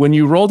when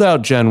you rolled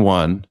out Gen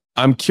 1,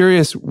 I'm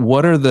curious,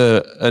 what are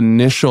the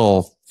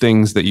initial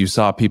things that you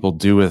saw people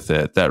do with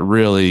it that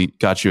really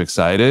got you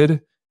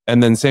excited?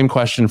 And then same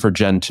question for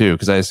Gen 2,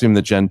 because I assume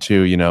that Gen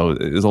 2,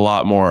 is a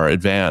lot more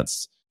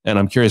advanced. And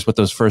I'm curious what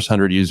those first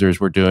 100 users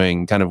were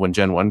doing kind of when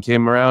Gen 1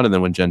 came around and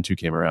then when Gen 2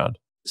 came around.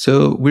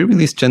 So we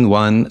released Gen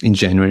 1 in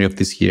January of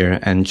this year.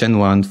 And Gen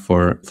 1,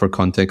 for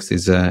context,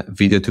 is a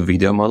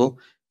video-to-video model.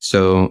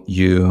 So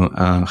you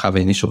have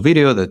an initial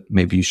video that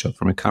maybe you shot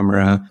from a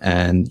camera,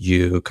 and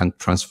you can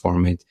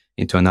transform it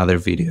into another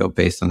video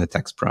based on the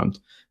text prompt.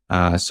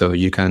 So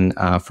you can,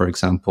 for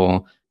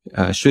example,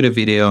 shoot a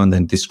video and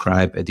then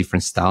describe a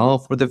different style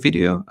for the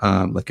video,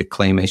 like a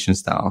claymation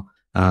style,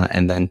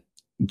 and then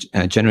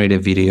generate a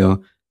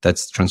video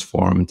that's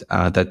transformed,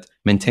 that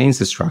maintains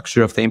the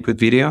structure of the input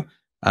video,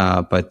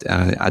 but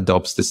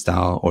adopts the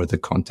style or the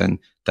content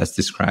that's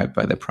described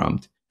by the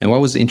prompt. And what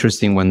was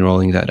interesting when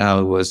rolling that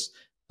out was,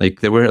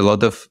 like, there were a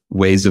lot of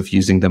ways of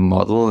using the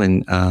model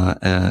and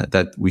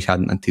that we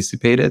hadn't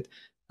anticipated.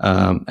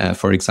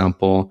 For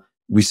example,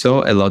 we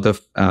saw a lot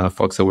of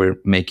folks that were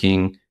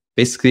making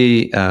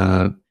basically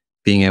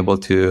being able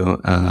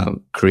to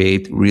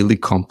create really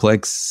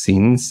complex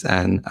scenes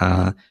and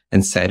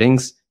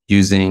settings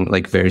using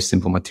like very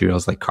simple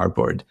materials like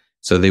cardboard.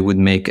 So they would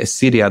make a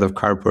city out of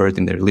cardboard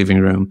in their living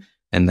room,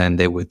 and then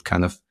they would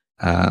kind of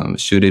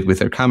shoot it with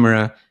their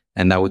camera,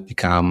 and that would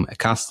become a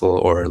castle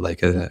or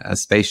like a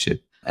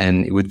spaceship.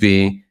 And it would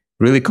be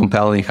really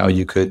compelling how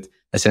you could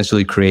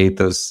essentially create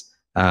those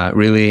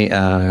really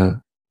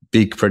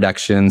big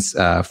productions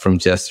from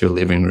just your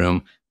living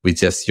room with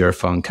just your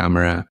phone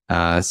camera.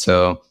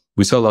 So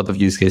we saw a lot of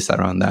use cases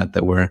around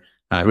that were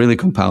really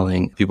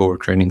compelling. People were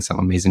creating some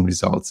amazing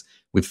results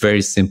with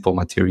very simple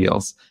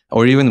materials,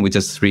 or even with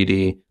just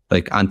 3D,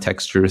 like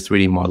untextured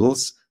 3D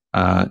models.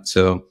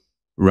 So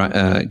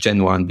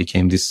Gen 1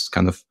 became this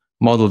kind of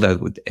model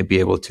that would be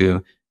able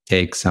to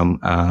take some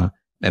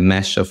a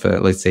mesh of a,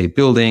 let's say,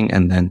 building,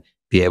 and then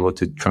be able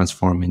to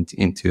transform it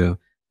into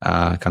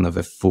kind of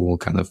a full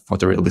kind of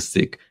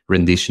photorealistic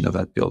rendition of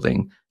that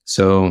building.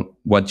 So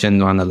what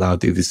Gen 1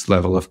 allowed is this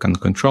level of kind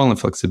of control and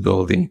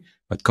flexibility,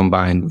 but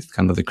combined with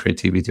kind of the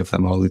creativity of the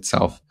model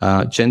itself.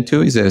 Gen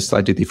 2 is a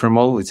slightly different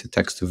model. It's a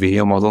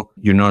text-to-video model.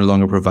 You're no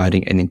longer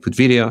providing an input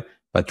video,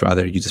 but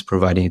rather you're just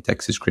providing a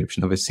text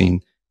description of a scene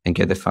and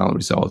get the final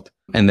result.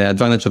 And the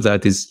advantage of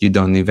that is you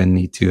don't even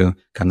need to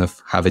kind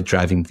of have a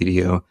driving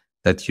video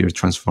that you're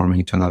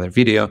transforming to another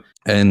video.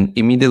 And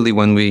immediately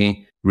when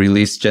we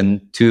released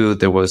Gen 2,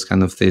 there was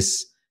kind of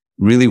this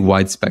really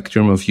wide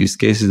spectrum of use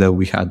cases that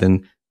we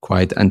hadn't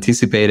quite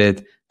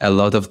anticipated. A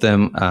lot of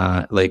them,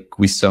 like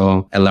we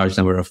saw a large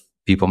number of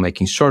people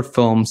making short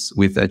films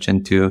with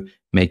Gen 2,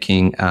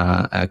 making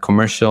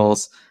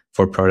commercials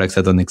for products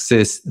that don't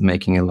exist,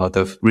 making a lot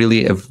of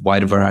really a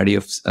wide variety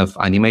of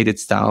animated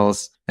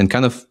styles, and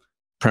kind of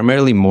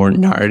primarily more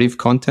narrative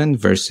content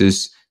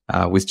versus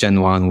with Gen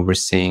 1, we were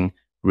seeing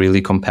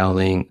really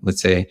compelling,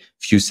 let's say,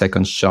 few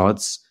second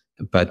shots.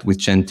 But with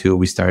Gen 2,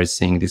 we started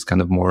seeing this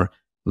kind of more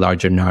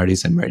larger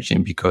narratives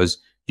emerging, because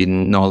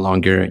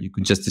you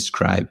could just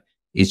describe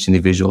each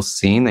individual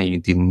scene, and you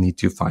didn't need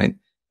to find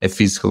a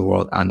physical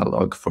world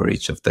analog for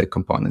each of the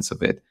components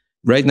of it.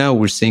 Right now,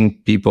 we're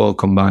seeing people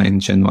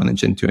combine Gen 1 and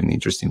Gen 2 in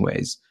interesting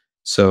ways.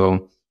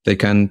 So they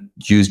can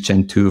use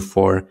Gen 2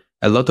 for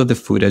a lot of the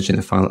footage and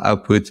the final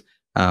output,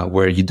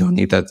 where you don't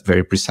need that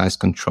very precise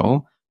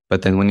control.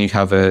 But then when you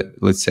have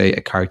let's say,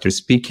 a character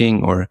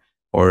speaking or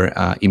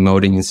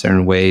emoting in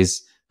certain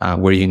ways,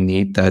 where you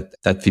need that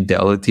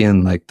fidelity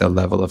and like the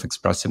level of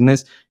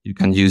expressiveness, you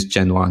can use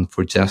Gen 1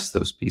 for just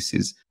those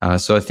pieces.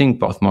 So I think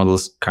both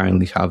models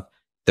currently have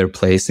their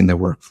place in the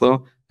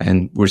workflow,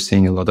 and we're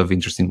seeing a lot of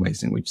interesting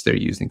ways in which they're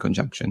used in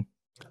conjunction.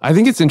 I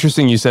think it's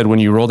interesting you said when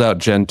you rolled out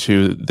Gen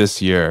 2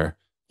 this year,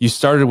 you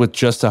started with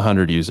just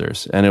 100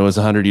 users, and it was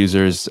 100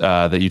 users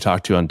that you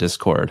talked to on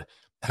Discord.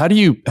 How do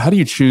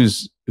you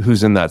choose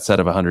who's in that set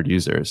of 100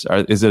 users?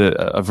 Is it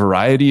a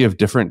variety of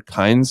different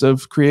kinds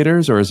of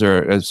creators, or is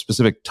there a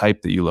specific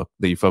type that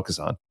you focus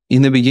on?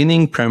 In the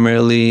beginning,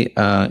 primarily,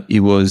 it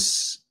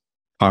was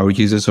our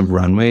users of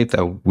Runway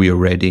that we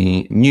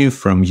already knew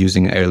from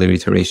using earlier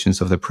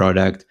iterations of the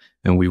product,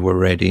 and we were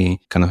already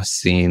kind of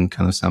seeing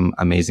kind of some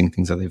amazing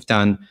things that they've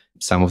done.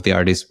 Some of the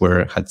artists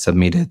had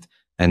submitted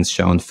and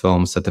shown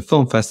films at the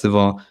film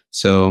festival.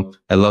 So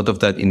a lot of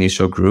that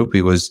initial group,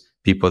 it was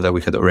people that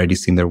we had already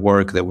seen their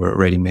work, that were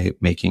already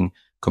making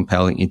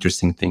compelling,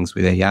 interesting things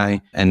with AI.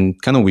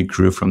 And kind of we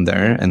grew from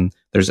there. And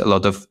there's a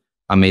lot of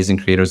amazing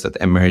creators that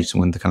emerged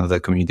when the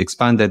community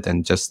expanded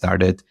and just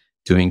started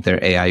doing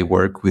their AI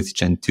work with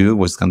Gen 2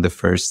 was kind of the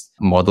first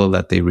model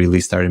that they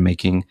really started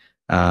making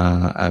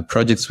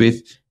projects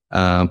with.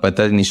 But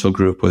that initial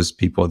group was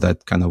people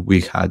that kind of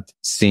we had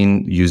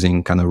seen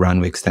using kind of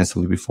Runway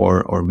extensively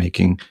before, or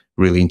making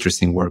really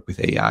interesting work with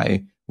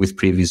AI with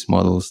previous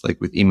models, like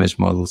with image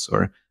models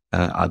or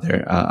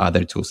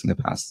other tools in the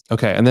past.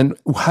 Okay. And then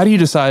how do you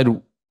decide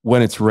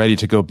when it's ready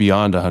to go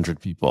beyond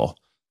 100 people?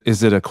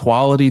 Is it a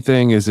quality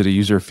thing? Is it a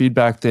user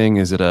feedback thing?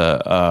 Is it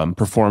a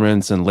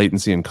performance and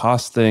latency and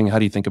cost thing? How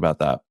do you think about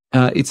that?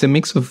 It's a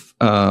mix of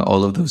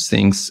all of those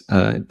things,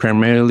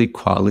 primarily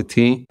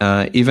quality.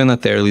 Even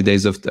at the early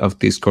days of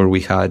Discord,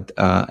 we had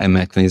a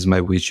mechanism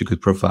by which you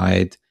could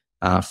provide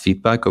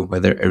feedback of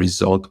whether a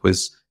result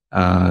was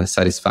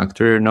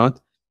satisfactory or not.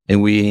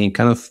 And we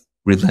kind of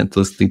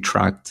relentlessly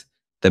tracked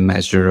the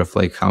measure of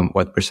like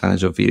what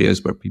percentage of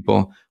videos where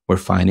people were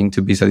finding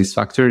to be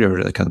satisfactory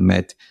or like kind of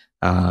met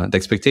the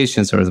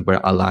expectations or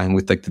were aligned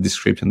with like the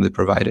description they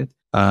provided.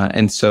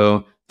 And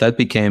so that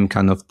became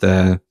kind of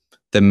the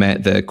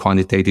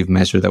quantitative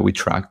measure that we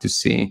track to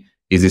see,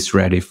 is this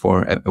ready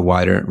for a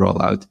wider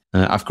rollout?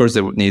 Of course,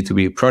 there would need to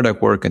be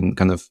product work and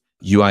kind of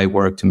UI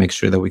work to make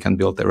sure that we can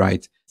build the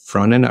right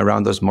front end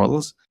around those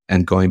models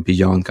and going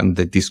beyond kind of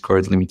the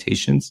Discord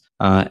limitations.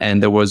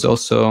 And there was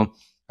also,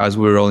 as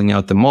we were rolling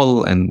out the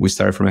model, and we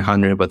started from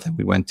 100, but then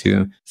we went to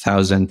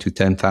 1,000 to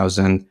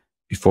 10,000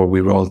 before we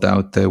rolled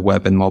out the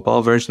web and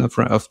mobile version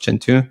of Gen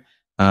 2.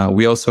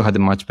 We also had a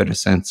much better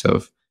sense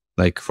of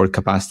like for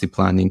capacity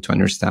planning to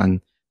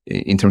understand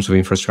in terms of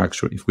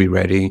infrastructure, if we're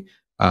ready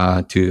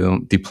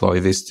to deploy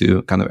this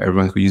to kind of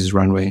everyone who uses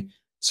Runway.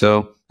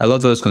 So a lot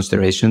of those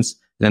considerations.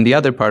 Then the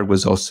other part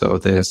was also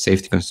the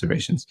safety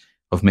considerations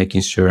of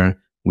making sure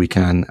we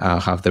can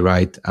have the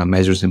right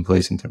measures in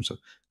place in terms of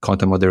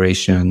content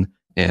moderation,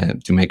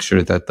 to make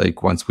sure that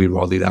like once we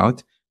roll it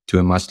out to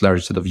a much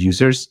larger set of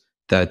users,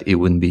 that it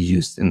wouldn't be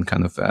used in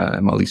kind of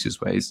malicious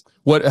ways.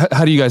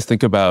 How do you guys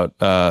think about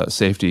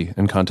safety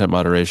and content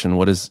moderation?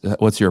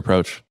 What's your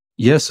approach?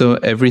 Yeah, so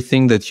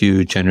everything that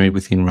you generate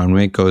within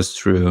Runway goes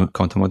through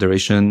content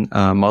moderation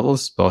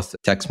models, both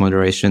text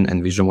moderation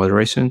and visual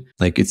moderation.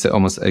 Like it's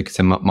almost like it's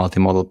a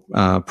multi-model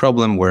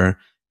problem where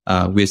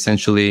we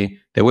essentially,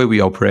 the way we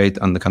operate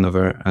on the kind of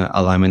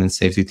alignment and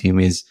safety team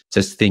is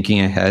just thinking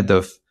ahead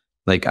of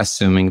like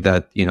assuming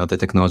that, you know, the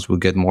technology will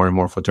get more and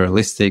more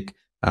photorealistic,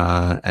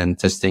 and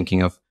just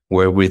thinking of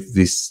where with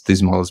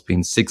these models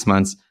being 6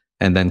 months,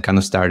 and then kind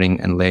of starting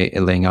and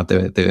laying out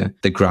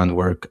the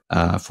groundwork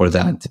for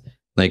that.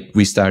 Like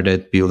we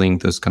started building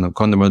those kind of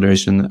content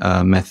moderation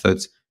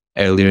methods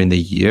earlier in the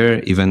year.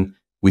 Even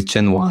with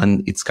Gen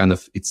 1,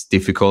 it's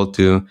difficult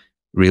to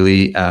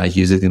really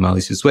use it in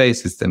malicious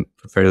ways. It's a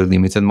fairly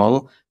limited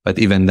model, but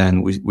even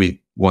then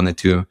we wanted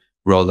to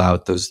roll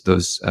out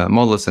those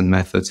models and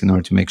methods in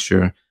order to make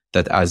sure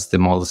that as the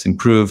models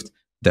improved,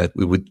 that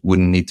we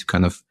wouldn't need to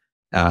kind of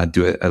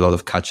do a lot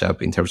of catch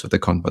up in terms of the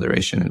content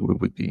moderation, and we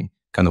would be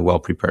kind of well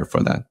prepared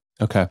for that.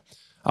 Okay.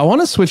 I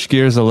want to switch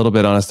gears a little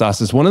bit,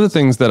 Anastasis. One of the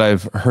things that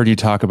I've heard you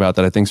talk about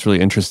that I think is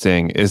really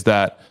interesting is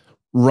that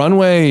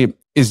Runway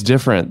is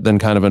different than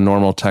kind of a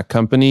normal tech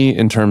company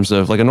in terms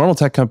of like a normal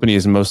tech company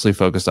is mostly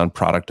focused on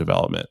product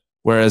development.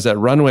 Whereas at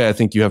Runway, I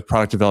think you have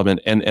product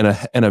development and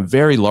a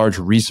very large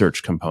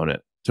research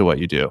component to what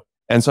you do.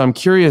 And so I'm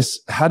curious,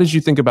 how did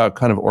you think about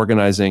kind of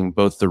organizing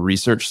both the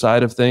research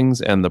side of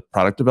things and the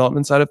product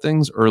development side of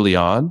things early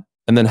on?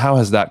 And then how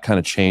has that kind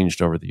of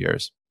changed over the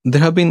years? There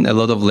have been a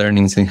lot of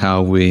learnings in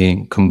how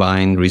we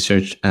combine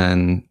research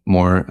and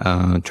more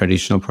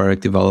traditional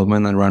product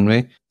development on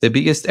Runway. The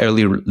biggest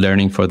early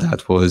learning for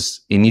that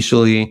was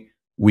initially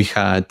we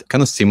had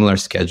kind of similar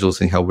schedules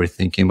in how we're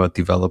thinking about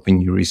developing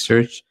new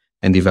research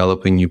and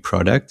developing new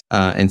product.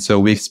 And so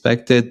we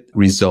expected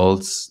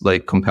results,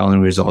 like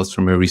compelling results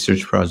from a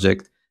research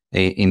project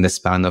in the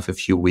span of a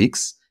few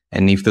weeks.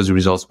 And if those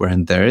results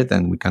weren't there,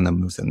 then we kind of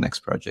moved to the next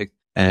project.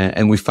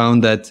 And we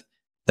found that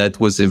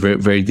was a very,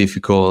 very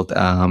difficult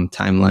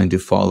timeline to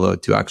follow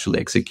to actually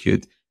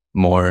execute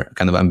more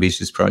kind of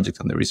ambitious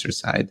projects on the research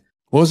side.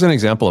 What was an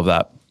example of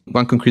that?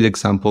 One concrete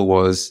example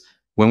was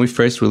when we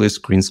first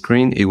released Green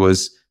Screen, it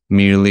was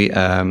merely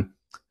a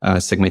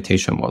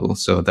segmentation model.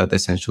 So that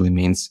essentially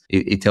means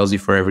it tells you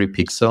for every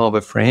pixel of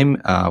a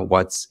frame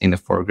what's in the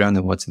foreground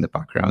and what's in the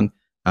background.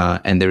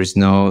 And there is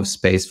no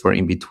space for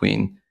in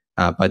between.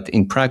 But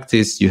in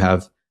practice, you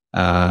have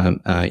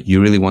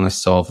you really want to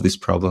solve this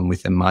problem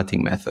with a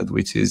matting method,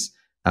 which is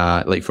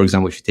like, for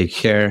example, if you take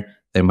hair,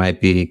 there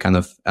might be kind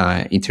of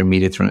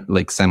intermediate,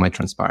 like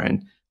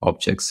semi-transparent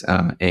objects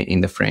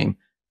in the frame.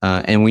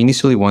 And we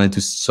initially wanted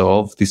to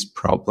solve this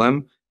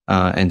problem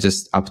and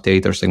just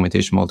update our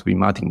segmentation model to be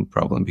matting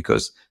problem,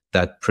 because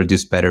that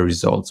produced better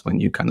results when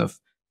you kind of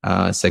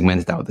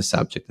segmented out the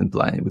subject and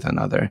blend it with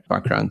another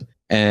background.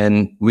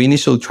 And we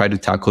initially tried to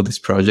tackle this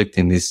project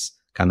in this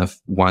kind of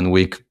 1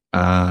 week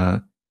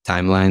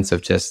timelines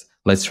of just,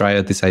 let's try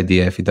out this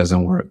idea. If it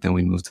doesn't work, then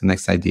we move to the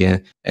next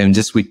idea. And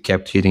just we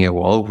kept hitting a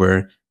wall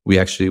where we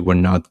actually were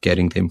not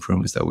getting the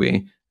improvements that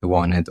we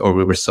wanted, or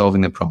we were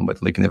solving the problem,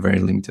 but like in a very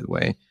limited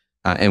way.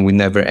 And we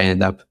never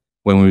ended up,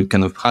 when we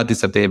kind of had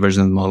this updated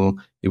version of the model,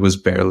 it was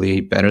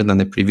barely better than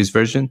the previous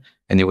version.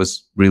 And it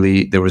was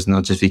really, there was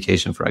no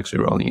justification for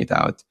actually rolling it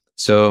out.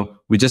 So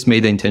we just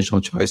made the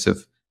intentional choice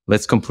of,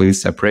 let's completely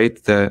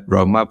separate the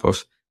roadmap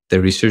of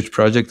the research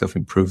project of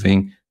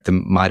improving the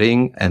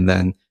matting and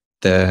then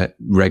the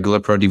regular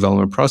product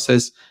development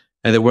process.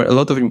 And there were a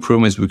lot of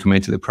improvements we could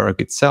make to the product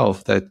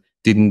itself that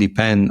didn't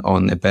depend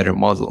on a better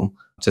model.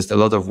 Just a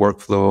lot of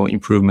workflow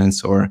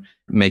improvements, or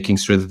making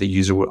sure that the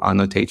user will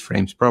annotate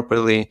frames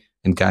properly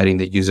and guiding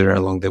the user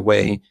along the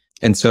way.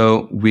 And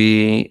so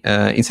we,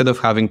 instead of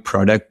having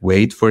product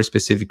wait for a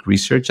specific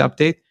research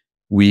update,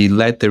 we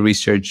let the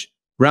research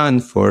run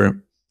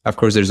for, of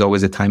course, there's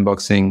always a time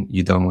boxing.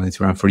 You don't want it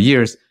to run for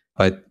years,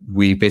 but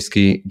we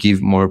basically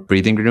give more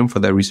breathing room for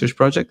the research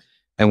project.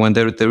 And when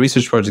the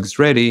research project is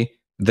ready,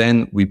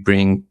 then we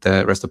bring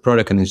the rest of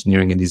product and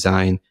engineering and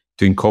design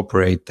to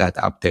incorporate that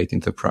update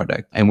into the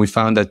product. And we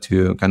found that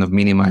to kind of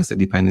minimize the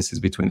dependencies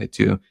between the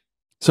two.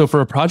 So for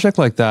a project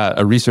like that,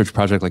 a research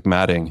project like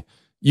matting,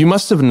 you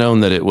must have known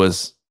that it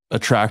was a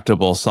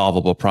tractable,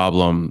 solvable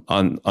problem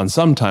on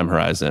some time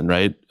horizon,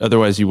 right?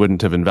 Otherwise, you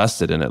wouldn't have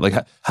invested in it. Like,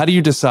 how do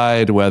you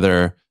decide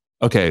whether,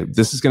 okay,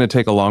 this is going to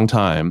take a long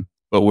time,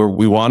 but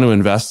we want to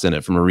invest in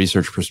it from a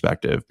research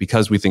perspective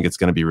because we think it's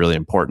going to be really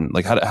important?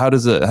 Like, how do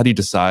you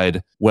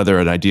decide whether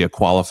an idea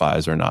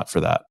qualifies or not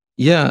for that?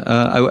 Yeah,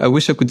 I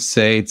wish I could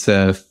say it's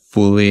a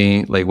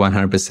fully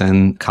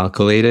 100%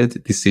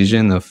 calculated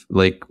decision of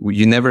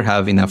you never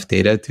have enough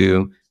data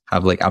to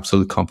have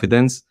absolute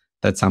confidence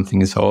that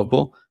something is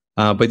solvable.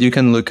 But you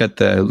can look at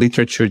the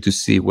literature to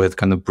see what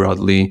kind of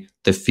broadly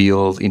the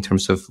field in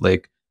terms of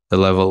the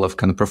level of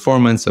kind of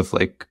performance of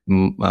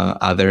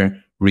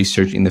other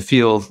research in the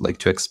field,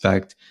 to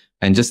expect,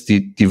 and just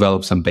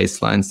develop some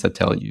baselines that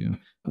tell you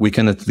we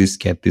can at least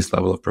get this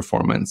level of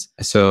performance.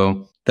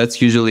 So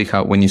that's usually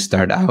how, when you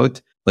start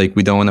out, we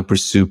don't want to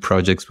pursue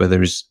projects where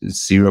there's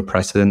zero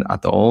precedent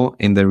at all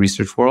in the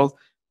research world.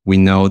 We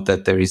know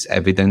that there is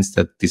evidence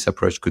that this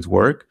approach could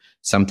work.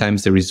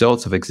 Sometimes the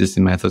results of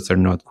existing methods are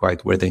not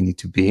quite where they need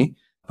to be,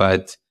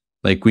 but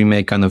we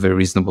make kind of a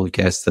reasonable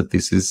guess that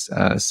this is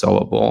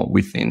solvable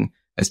within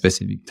a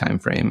specific time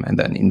frame, and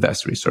then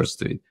invest resources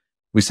to it.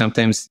 We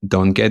sometimes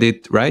don't get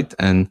it right,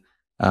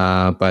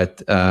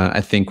 but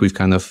I think we've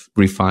kind of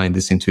refined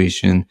this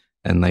intuition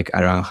and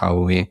around how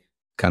we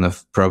kind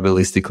of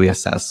probabilistically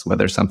assess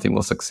whether something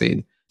will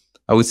succeed.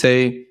 I would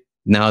say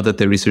now that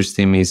the research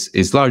team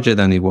is larger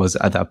than it was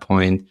at that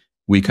point,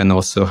 we can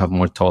also have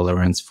more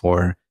tolerance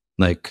for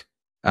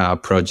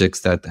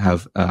projects that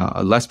have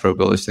less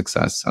probability of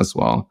success as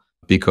well,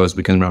 because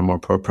we can run more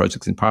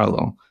projects in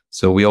parallel.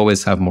 So we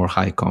always have more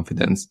high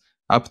confidence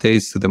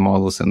updates to the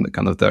models and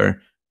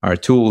our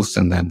tools,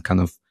 and then kind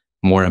of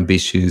more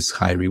ambitious,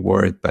 high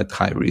reward, but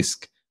high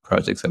risk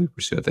projects that we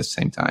pursue at the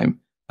same time.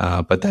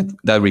 But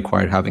that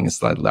required having a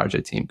slightly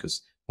larger team,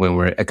 because when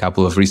we're a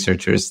couple of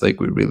researchers, we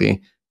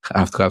really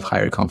have to have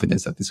higher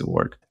confidence that this will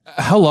work.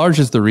 How large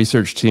is the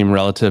research team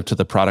relative to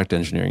the product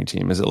engineering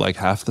team? Is it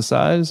half the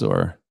size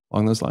or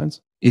along those lines?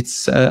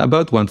 It's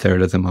about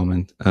 1/3 at the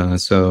moment.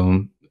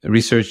 So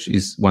research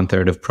is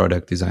 1/3 of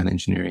product design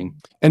engineering.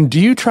 And do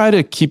you try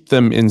to keep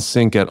them in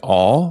sync at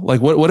all?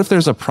 What if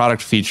there's a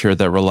product feature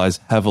that relies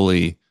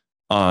heavily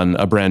on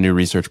a brand new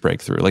research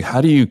breakthrough? How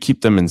do you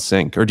keep them in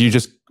sync? Or do you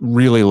just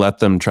really let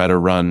them try to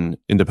run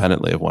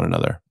independently of one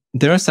another?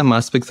 There are some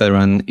aspects that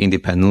run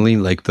independently,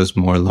 like those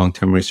more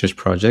long-term research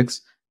projects,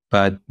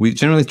 but we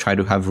generally try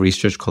to have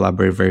research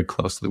collaborate very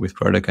closely with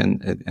product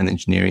and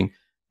engineering.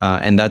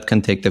 And that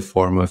can take the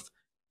form of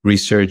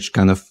research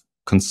kind of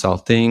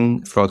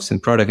consulting folks in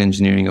product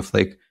engineering of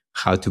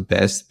how to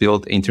best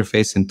build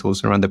interface and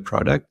tools around the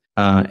product.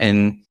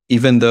 And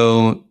even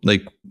though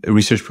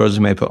research projects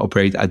may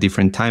operate at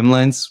different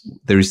timelines,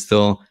 there is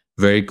still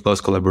very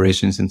close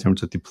collaborations in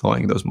terms of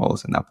deploying those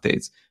models and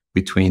updates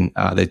between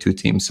the two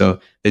teams. So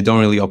they don't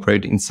really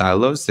operate in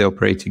silos. They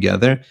operate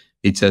together.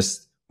 It's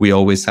just, we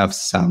always have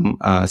some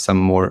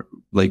more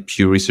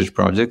pure research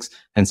projects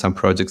and some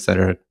projects that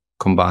are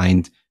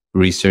combined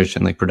research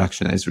and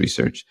productionized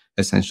research,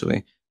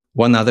 essentially.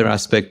 One other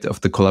aspect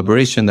of the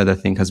collaboration that I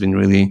think has been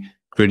really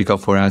critical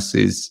for us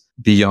is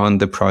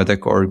beyond the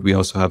product org, we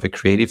also have a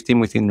creative team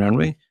within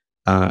Runway.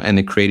 And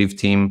the creative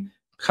team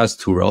has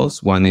two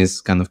roles. One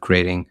is kind of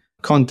creating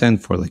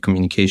content for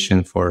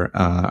communication for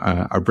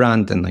our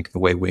brand and the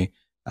way we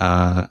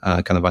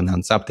kind of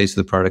announce updates to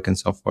the product and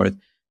so forth.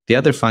 The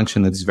other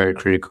function that is very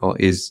critical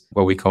is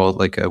what we call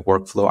a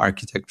workflow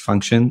architect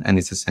function. And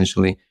it's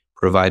essentially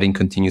providing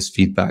continuous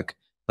feedback,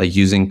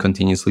 using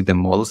continuously the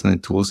models and the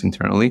tools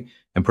internally,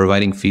 and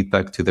providing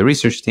feedback to the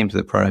research team, to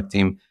the product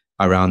team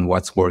around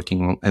what's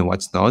working and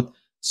what's not.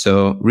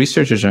 So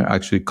researchers are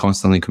actually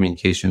constantly in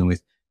communication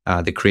with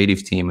the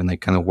creative team,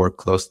 and kind of work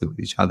closely with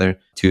each other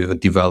to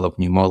develop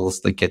new models,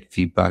 get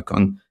feedback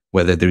on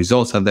whether the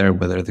results are there,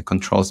 whether the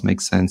controls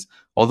make sense,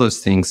 all those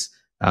things.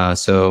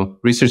 So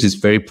research is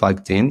very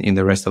plugged in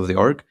the rest of the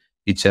org.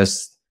 It's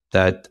just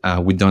that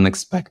we don't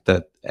expect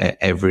that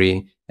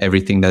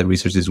everything that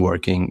research is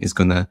working is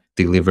going to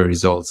deliver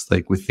results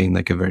within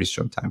a very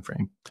short time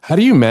frame. How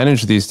do you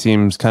manage these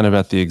teams kind of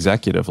at the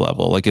executive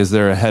level? Is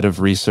there a head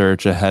of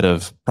research, a head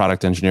of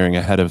product engineering,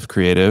 a head of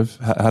creative?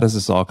 How does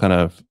this all kind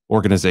of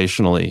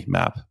organizationally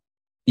map?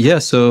 Yeah,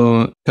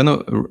 so kind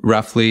of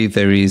roughly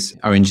there is,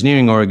 our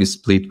engineering org is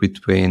split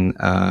between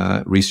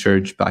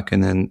research,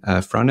 backend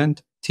and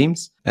front-end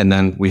teams. And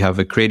then we have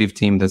a creative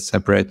team that's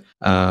separate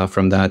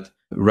from that.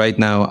 Right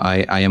now,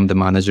 I am the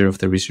manager of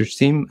the research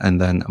team, and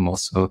then I'm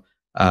also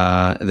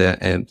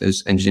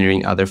there's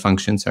engineering. Other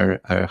functions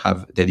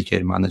have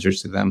dedicated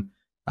managers to them.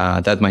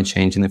 That might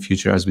change in the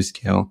future as we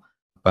scale.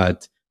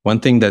 But one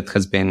thing that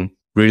has been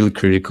really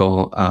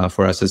critical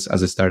for us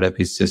as a startup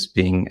is just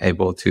being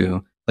able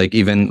to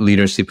even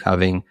leadership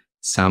having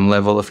some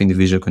level of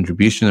individual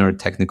contribution or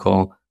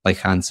technical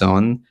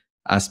hands-on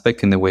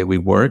aspect in the way we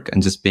work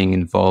and just being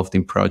involved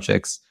in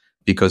projects,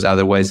 because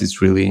otherwise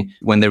it's really,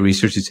 when the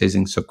research is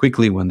changing so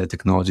quickly, when the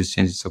technology is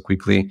changing so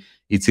quickly,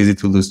 it's easy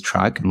to lose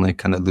track and like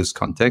kind of lose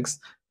context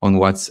on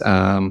what's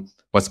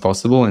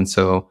possible. And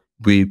so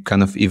we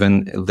kind of,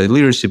 even the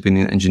leadership in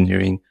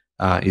engineering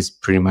is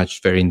pretty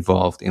much very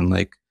involved in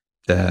like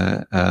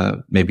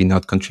the maybe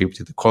not contribute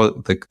to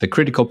the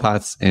critical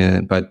paths,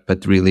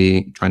 but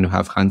really trying to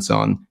have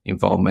hands-on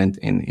involvement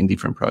in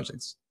different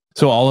projects.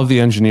 So all of the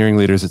engineering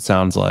leaders, it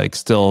sounds like,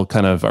 still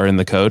kind of are in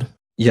the code?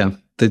 Yeah,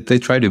 they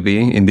try to be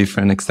in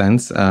different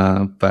extents,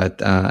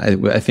 but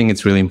I think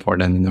it's really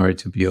important in order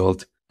to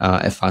build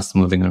a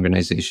fast-moving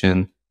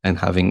organization and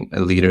having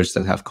leaders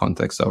that have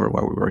context over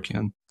what we're working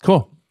on.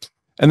 Cool.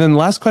 And then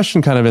last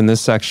question kind of in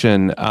this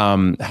section,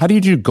 how do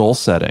you do goal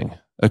setting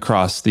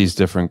across these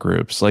different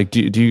groups? Like,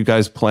 do you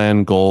guys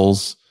plan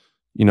goals,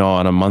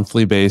 on a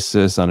monthly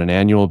basis, on an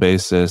annual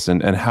basis?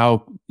 And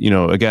how,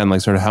 again,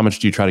 like sort of how much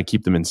do you try to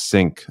keep them in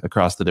sync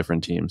across the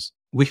different teams?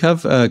 We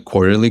have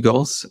quarterly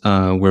goals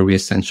where we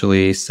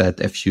essentially set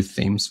a few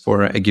themes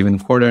for a given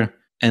quarter.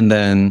 And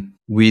then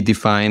we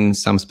define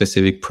some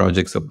specific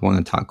projects that we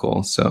want to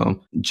tackle. So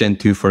Gen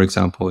 2, for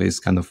example, is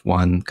kind of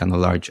one kind of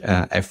large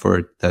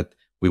effort that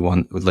we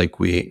want, like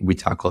we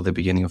tackle at the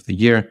beginning of the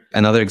year.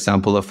 Another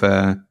example of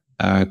a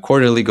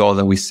quarterly goal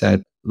that we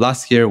set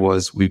last year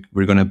was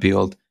we're going to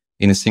build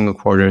in a single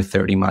quarter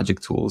 30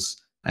 magic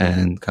tools,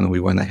 and kind of we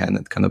went ahead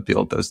and kind of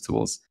built those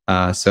tools.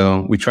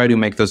 So we try to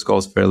make those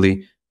goals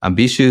fairly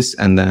ambitious,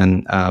 and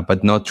then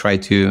but not try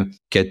to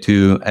get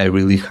to a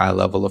really high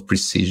level of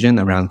precision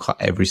around how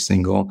every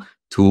single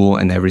tool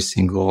and every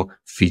single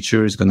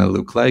feature is going to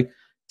look like,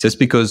 just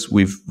because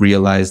we've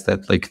realized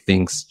that like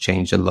things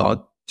change a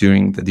lot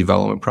during the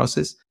development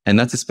process. And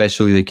that's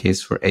especially the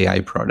case for AI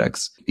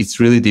products. It's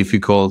really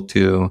difficult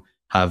to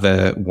have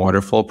a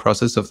waterfall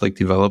process of like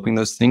developing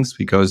those things,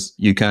 because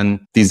you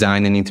can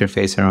design an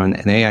interface around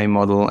an AI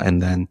model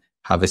and then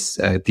have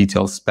a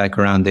detailed spec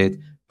around it.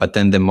 But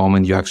then the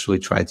moment you actually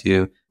try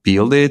to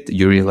build it,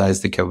 you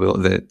realize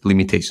the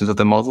limitations of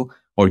the model,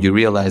 or you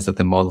realize that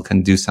the model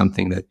can do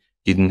something that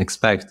you didn't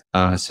expect.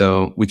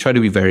 So we try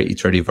to be very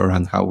iterative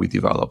around how we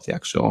develop the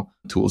actual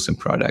tools and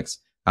products.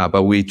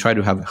 But we try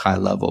to have a high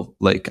level,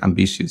 like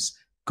ambitious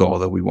goal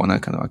that we want to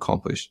kind of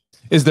accomplish.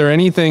 Is there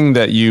anything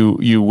that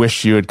you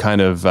wish you had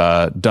kind of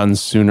done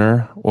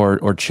sooner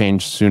or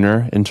changed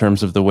sooner in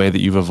terms of the way that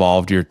you've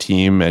evolved your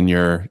team and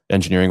your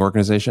engineering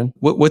organization?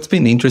 What's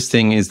been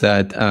interesting is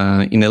that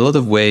in a lot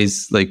of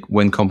ways, like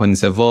when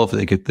companies evolve,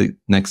 they get the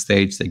next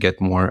stage, they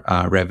get more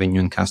revenue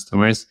and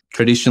customers.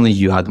 Traditionally,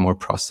 you add more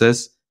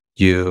process,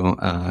 you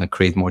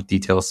create more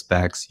detailed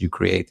specs, you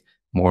create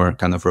more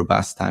kind of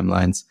robust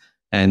timelines.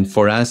 And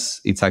for us,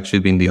 it's actually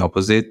been the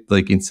opposite.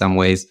 Like in some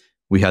ways,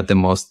 we had the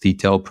most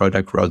detailed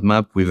product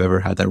roadmap we've ever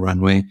had at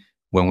Runway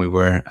when we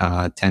were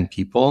 10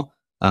 people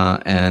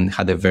and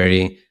had a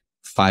very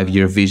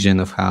 5-year vision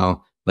of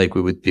how like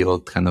we would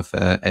build kind of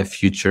a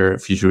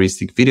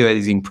futuristic video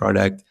editing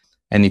product.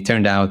 And it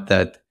turned out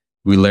that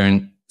we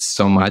learned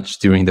so much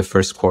during the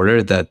first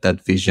quarter that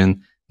that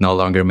vision no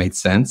longer made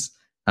sense.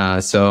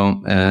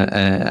 So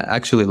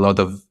actually a lot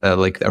of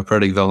like our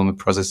product development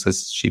process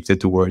has shifted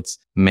towards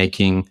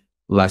making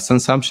less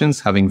assumptions,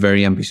 having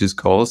very ambitious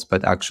goals,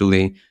 but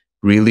actually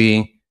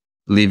really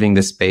leaving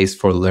the space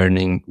for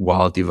learning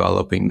while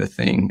developing the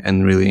thing,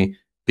 and really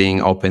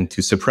being open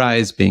to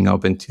surprise, being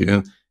open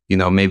to,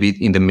 maybe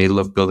in the middle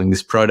of building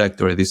this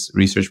product or this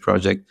research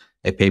project,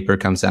 a paper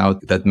comes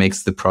out that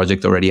makes the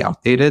project already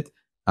outdated.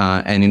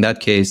 And in that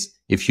case,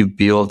 if you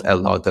build a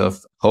lot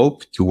of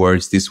hope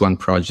towards this one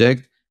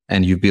project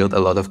and you build a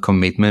lot of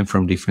commitment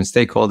from different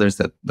stakeholders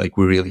that like,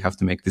 we really have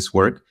to make this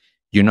work,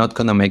 you're not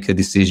going to make a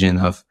decision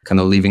of kind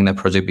of leaving that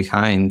project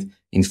behind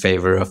in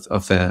favor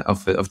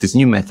of this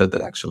new method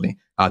that actually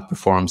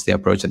outperforms the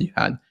approach that you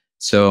had.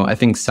 So I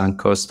think sunk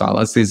cost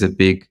fallacy is a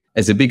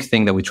big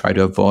thing that we try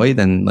to avoid.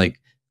 And like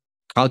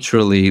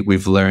culturally,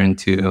 we've learned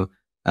to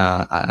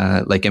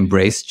like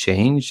embrace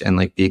change and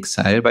like be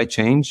excited by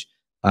change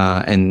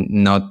and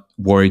not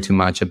worry too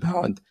much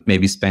about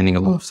maybe spending a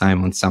lot of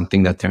time on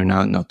something that turned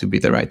out not to be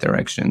the right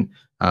direction.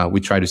 We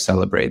try to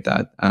celebrate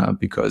that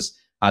because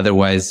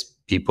otherwise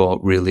people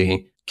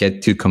really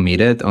get too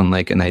committed on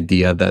like an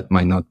idea that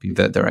might not be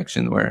the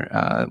direction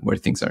where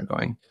things are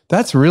going.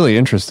 That's really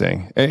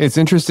interesting. It's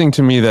interesting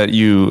to me that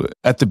you,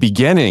 at the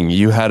beginning,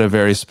 you had a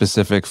very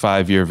specific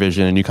 5-year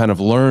vision, and you kind of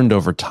learned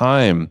over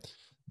time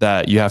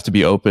that you have to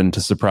be open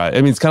to surprise.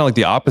 I mean, it's kind of like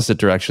the opposite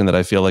direction that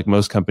I feel like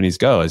most companies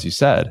go, as you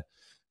said.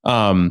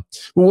 How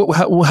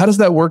does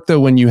that work though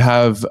when you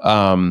have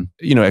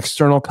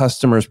external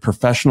customers,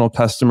 professional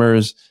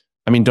customers?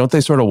 I mean, don't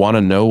they sort of want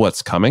to know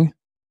what's coming?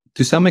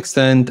 To some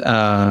extent,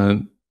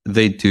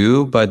 they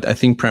do, but I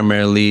think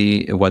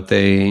primarily what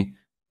they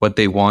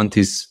want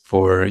is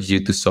for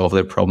you to solve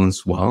their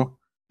problems well.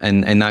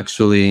 And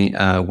actually,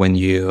 when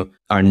you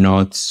are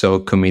not so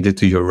committed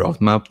to your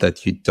roadmap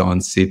that you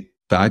don't sit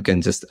back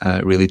and just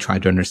really try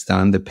to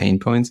understand the pain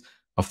points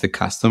of the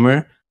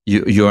customer,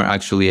 you are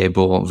actually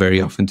able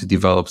very often to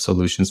develop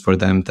solutions for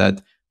them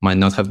that might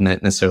not have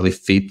necessarily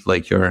fit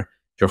like your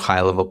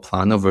high level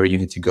plan of where you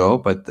need to go,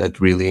 but that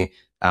really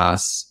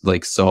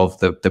like solve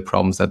the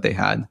problems that they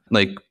had.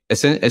 Like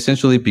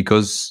essentially,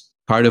 because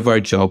part of our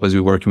job as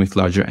we're working with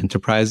larger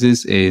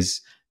enterprises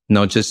is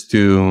not just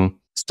to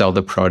sell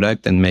the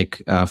product and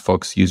make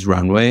folks use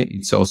Runway,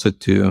 it's also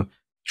to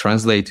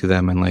translate to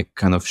them and like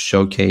kind of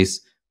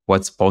showcase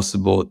what's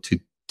possible to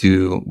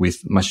do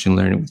with machine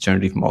learning, with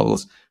generative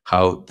models,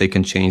 how they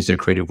can change their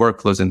creative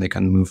workflows and they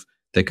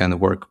can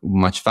work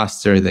much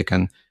faster, they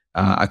can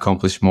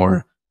accomplish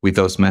more with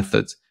those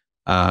methods.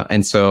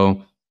 And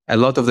so a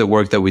lot of the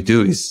work that we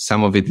do is,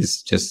 some of it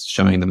is just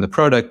showing them the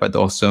product, but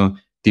also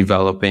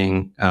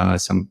developing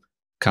some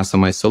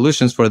customized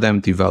solutions for them,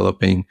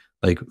 developing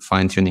like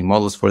fine-tuning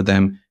models for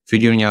them,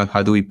 figuring out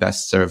how do we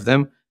best serve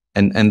them.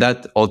 And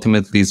that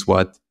ultimately is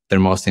what they're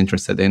most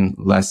interested in,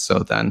 less so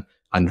than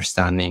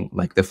understanding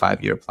like the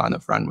 5-year plan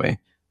of Runway.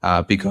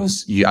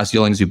 Because as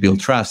long as you build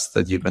trust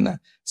that you're going to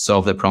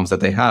solve the problems that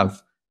they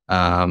have,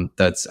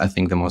 that's, I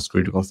think, the most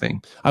critical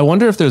thing. I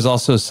wonder if there's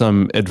also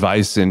some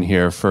advice in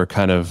here for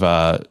kind of,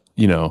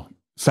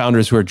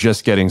 founders who are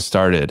just getting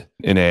started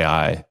in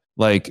AI.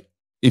 Like,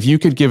 if you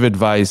could give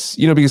advice,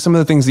 because some of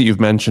the things that you've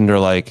mentioned are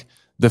like,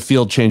 the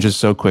field changes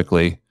so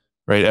quickly,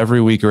 right?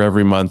 Every week or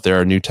every month, there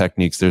are new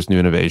techniques, there's new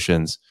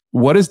innovations.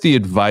 What is the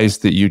advice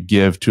that you'd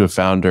give to a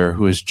founder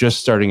who is just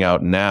starting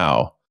out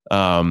now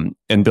and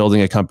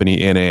building a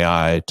company in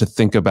AI to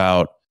think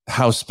about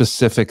how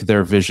specific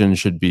their vision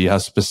should be, how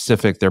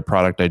specific their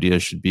product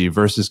ideas should be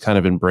versus kind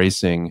of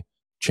embracing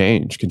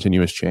change,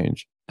 continuous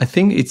change? I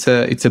think it's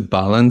a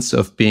balance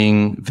of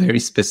being very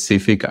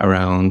specific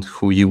around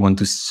who you want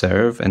to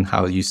serve and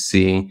how you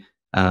see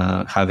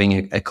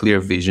having a clear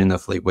vision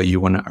of like where you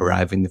want to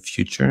arrive in the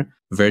future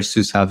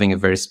versus having a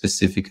very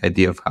specific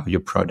idea of how your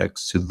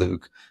products should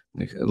look,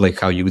 like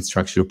how you would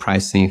structure your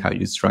pricing, how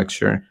you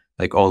structure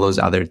like all those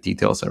other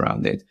details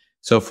around it.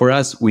 So for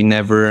us, we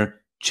never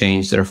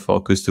changed our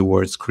focus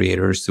towards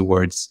creators,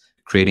 towards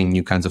creating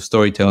new kinds of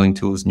storytelling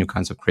tools, new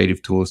kinds of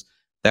creative tools.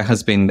 That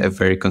has been a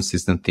very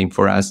consistent theme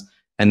for us.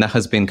 And that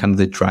has been kind of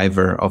the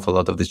driver of a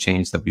lot of the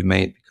change that we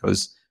made,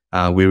 because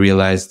we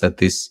realized that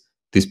this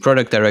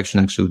product direction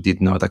actually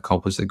did not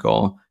accomplish the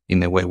goal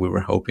in the way we were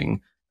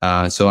hoping.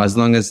 So as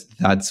long as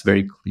that's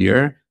very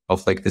clear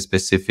of like the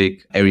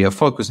specific area of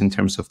focus in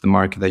terms of the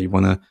market that you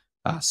want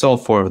to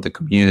solve for, or the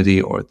community,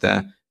 or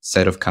the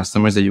set of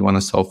customers that you want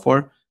to solve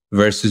for,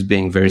 versus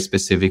being very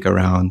specific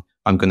around,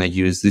 I'm going to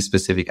use this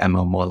specific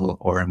ML model,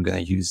 or I'm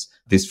going to use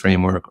this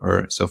framework,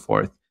 or so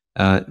forth.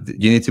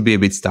 You need to be a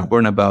bit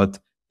stubborn about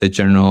the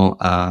general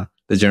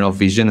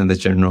vision and the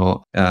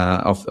general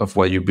of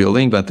what you're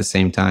building, but at the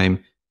same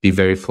time, be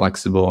very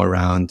flexible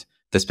around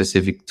the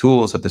specific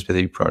tools of the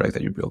specific product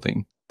that you're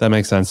building. That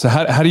makes sense. So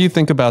how do you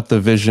think about the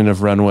vision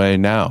of Runway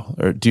now?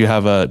 Or do you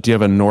have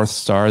a North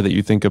Star that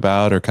you think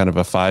about, or kind of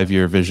a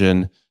 5-year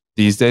vision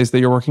these days that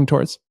you're working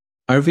towards?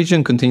 Our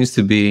vision continues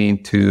to be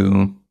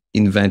to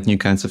invent new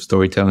kinds of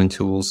storytelling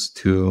tools,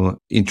 to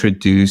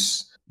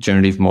introduce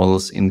generative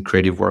models in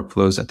creative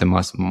workflows at the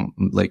much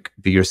like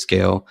bigger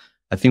scale.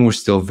 I think we're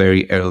still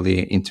very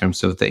early in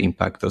terms of the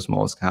impact those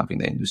models can have in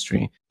the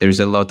industry. There's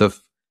a lot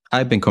of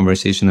hype and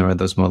conversation around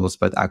those models,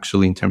 but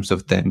actually in terms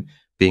of them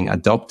being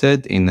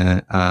adopted in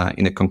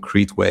a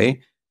concrete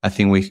way, I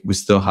think we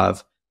still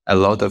have a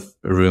lot of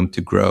room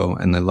to grow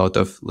and a lot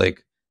of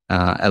like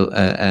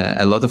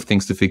a lot of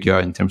things to figure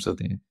out in terms of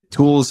the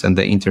tools and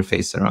the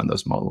interface around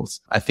those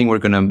models. I think we're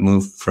going to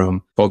move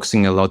from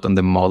focusing a lot on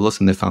the models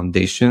and the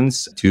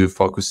foundations to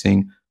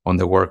focusing on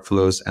the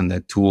workflows and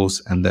the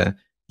tools and the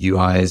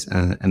UIs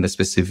and the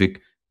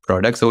specific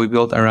products that we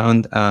built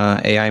around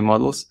AI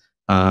models.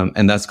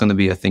 And that's going to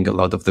be, I think, a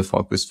lot of the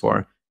focus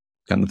for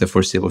kind of the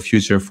foreseeable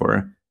future,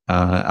 for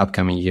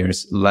upcoming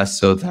years, less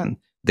so than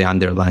the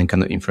underlying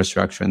kind of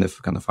infrastructure and the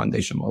kind of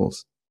foundation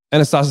models.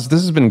 Anastasis,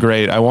 this has been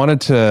great. I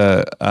wanted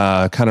to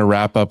kind of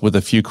wrap up with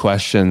a few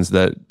questions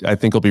that I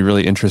think will be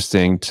really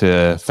interesting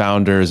to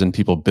founders and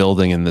people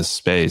building in this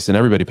space and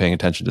everybody paying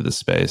attention to this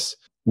space.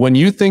 When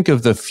you think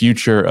of the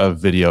future of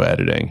video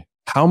editing,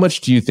 how much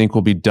do you think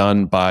will be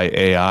done by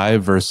AI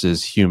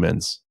versus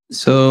humans?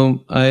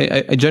 So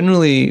I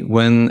generally,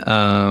 when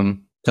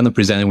kind of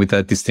presented with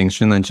that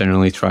distinction, I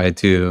generally try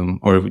to,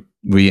 or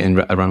we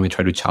around we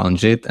try to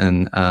challenge it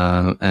and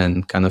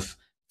kind of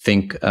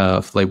think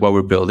of like what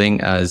we're building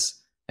as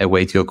a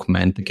way to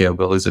augment the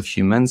capabilities of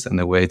humans and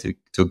a way to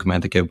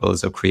augment the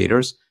capabilities of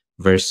creators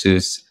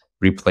versus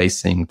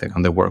replacing the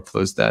kind of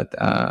workflows that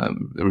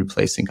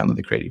replacing kind of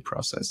the creative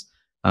process.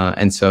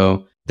 And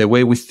so the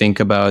way we think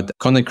about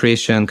content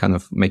creation, kind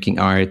of making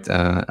art,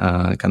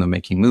 kind of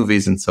making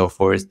movies and so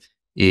forth,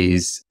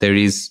 is there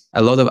is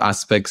a lot of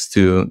aspects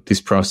to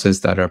this process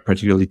that are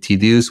particularly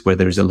tedious, where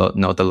there's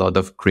not a lot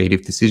of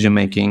creative decision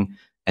making.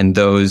 And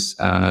those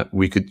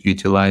we could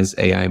utilize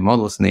AI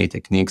models and AI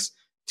techniques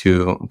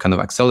to kind of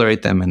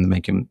accelerate them and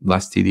make them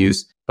less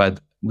tedious. But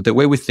the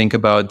way we think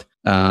about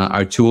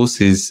our tools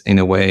is, in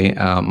a way,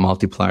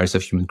 multipliers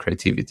of human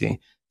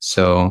creativity.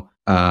 So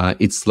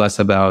it's less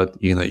about,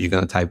 you're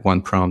going to type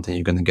one prompt and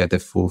you're going to get a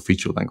full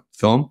feature-length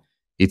film.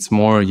 It's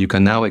more, you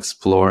can now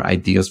explore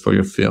ideas for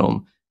your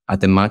film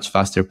at a much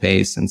faster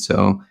pace. And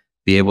so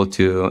be able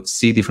to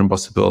see different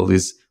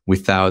possibilities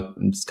without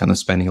kind of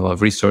spending a lot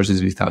of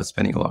resources, without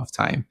spending a lot of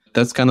time.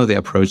 That's kind of the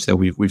approach that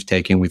we've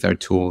taken with our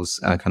tools,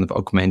 kind of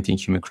augmenting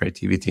human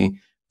creativity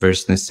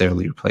versus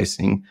necessarily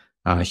replacing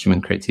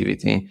human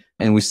creativity.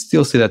 And we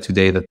still see that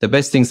today, that the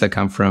best things that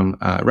come from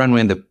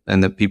Runway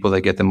and the people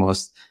that get the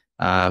most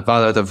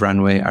value out of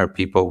Runway are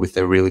people with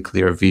a really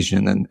clear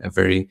vision and a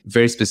very,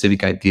 very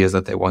specific ideas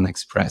that they want to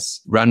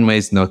express. Runway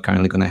is not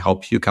currently going to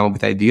help you come up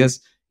with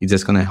ideas. It's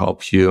just going to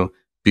help you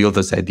build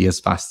those ideas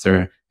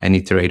faster and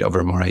iterate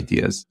over more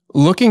ideas.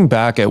 Looking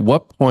back, at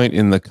what point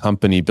in the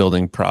company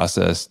building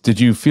process did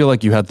you feel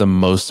like you had the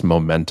most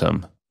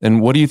momentum?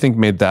 And what do you think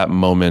made that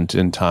moment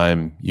in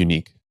time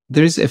unique?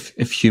 There's a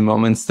few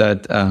moments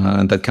that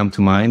come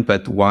to mind,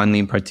 but one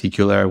in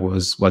particular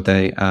was what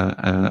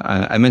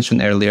I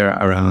mentioned earlier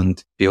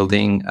around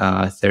building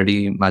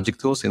 30 magic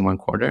tools in one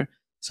quarter.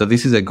 So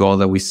this is a goal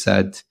that we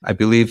set, I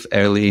believe,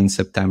 early in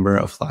September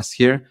of last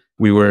year.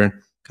 We were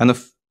kind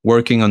of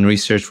working on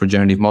research for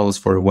generative models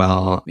for a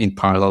while in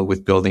parallel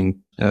with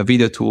building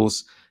video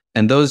tools.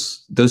 And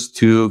those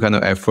two kind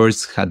of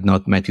efforts had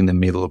not met in the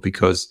middle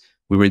because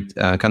we were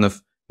kind of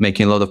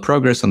making a lot of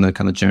progress on the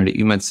kind of generative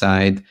image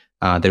side.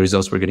 The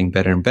results were getting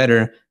better and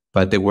better,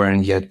 but they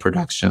weren't yet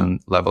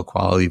production level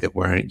quality. They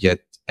weren't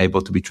yet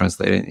able to be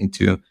translated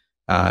into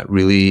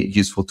really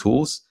useful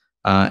tools.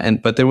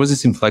 But there was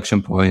this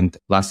inflection point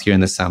last year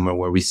in the summer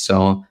where we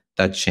saw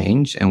that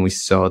change, and we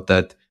saw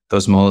that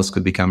those models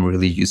could become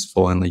really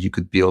useful and you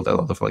could build a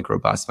lot of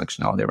robust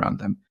functionality around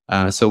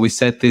them. So we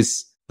set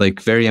this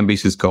very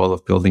ambitious goal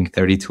of building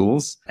 30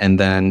 tools. And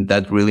then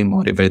that really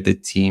motivated the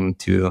team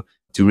to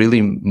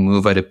really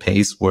move at a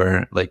pace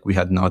where we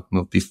had not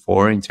moved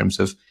before in terms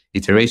of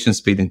iteration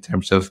speed, in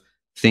terms of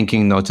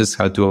thinking not just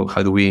how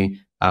do we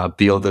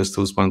build those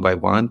tools one by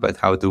one, but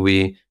how do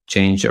we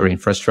change our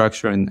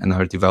infrastructure and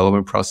our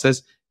development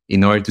process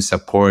in order to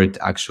support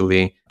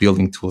actually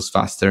building tools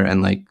faster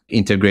and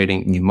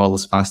integrating new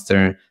models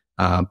faster,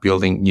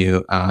 building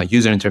new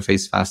user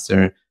interface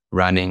faster,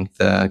 running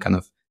the kind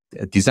of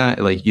design,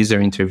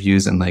 user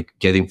interviews and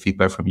getting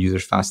feedback from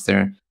users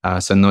faster.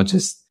 So not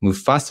just move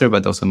faster,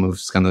 but also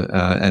move kind of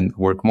and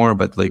work more,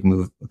 but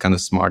move kind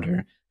of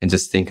smarter and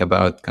just think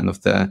about kind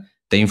of the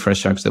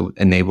infrastructure that would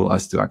enable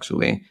us to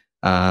actually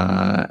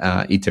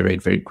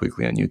iterate very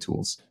quickly on new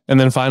tools. And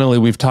then finally,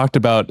 we've talked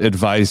about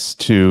advice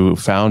to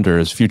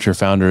founders, future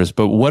founders,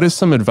 but what is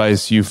some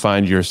advice you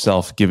find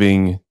yourself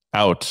giving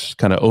out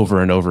kind of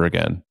over and over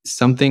again?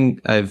 Something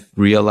I've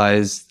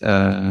realized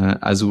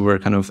as we were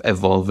kind of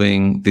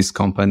evolving this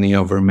company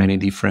over many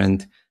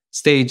different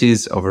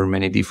stages, over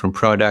many different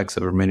products,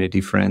 over many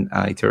different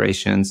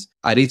iterations.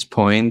 At each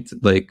point,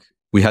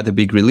 we had a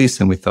big release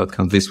and we thought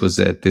kind of this was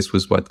it. This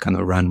was what kind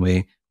of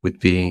Runway would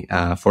be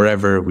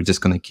forever. We're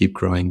just going to keep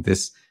growing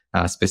this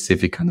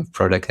specific kind of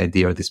product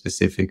idea or this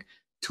specific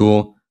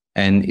tool.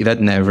 And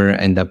that never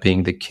ended up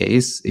being the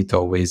case. It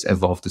always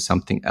evolved to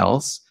something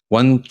else.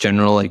 One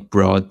general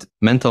broad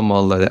mental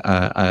model that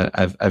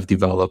I've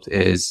developed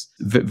is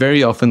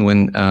very often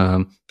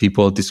when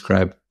people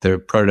describe their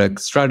product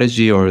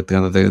strategy or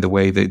the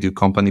way they do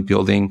company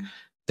building,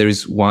 there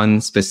is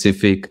one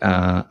specific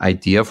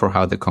idea for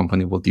how the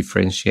company will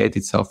differentiate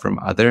itself from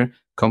other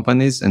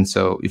companies. And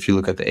so if you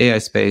look at the AI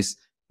space,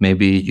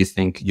 maybe you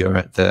think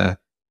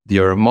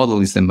your model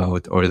is the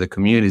moat, or the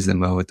community is the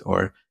moat,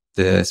 or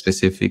the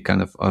specific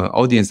kind of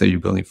audience that you're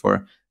building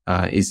for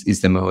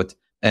is the moat.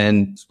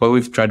 And what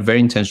we've tried very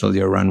intentionally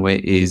at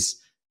Runway is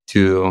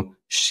to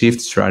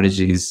shift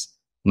strategies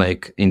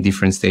in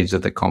different stages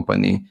of the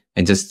company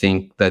and just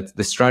think that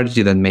the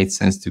strategy that made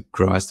sense to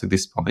grow us to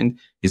this point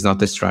is not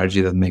the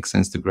strategy that makes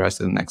sense to grow us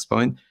to the next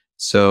point.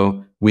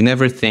 So we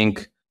never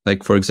think,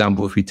 for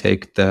example, if we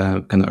take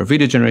the kind of our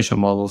video generation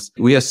models,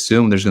 we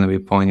assume there's going to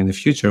be a point in the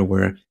future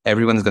where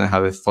everyone is going to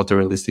have a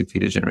photorealistic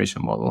video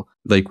generation model.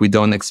 We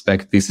don't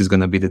expect this is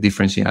going to be the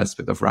differentiating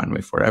aspect of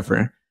Runway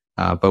forever.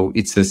 But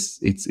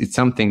it's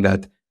something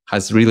that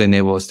has really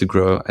enabled us to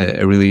grow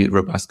a really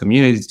robust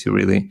community, to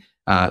really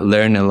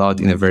learn a lot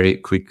in a very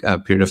quick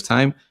period of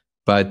time.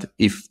 But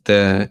if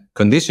the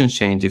conditions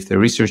change, if the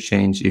research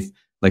change, if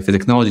the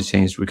technology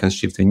change, we can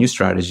shift to a new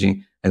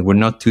strategy, and we're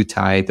not too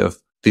tied of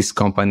this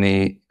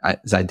company's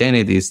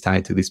identity is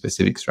tied to this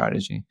specific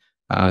strategy.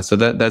 So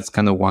that's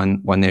kind of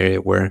one area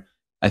where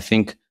I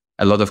think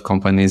a lot of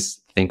companies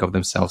think of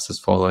themselves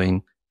as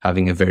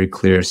having a very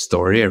clear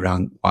story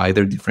around why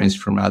they're different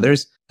from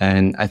others.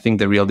 And I think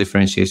the real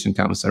differentiation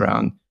comes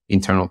around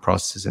internal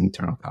processes and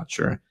internal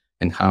culture,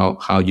 and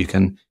how you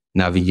can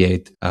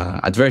navigate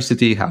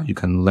adversity, how you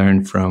can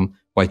learn from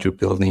what you're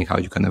building, how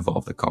you can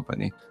evolve the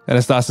company.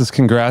 Anastasis,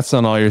 congrats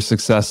on all your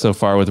success so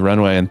far with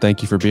Runway, and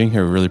thank you for being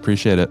here. We really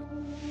appreciate it.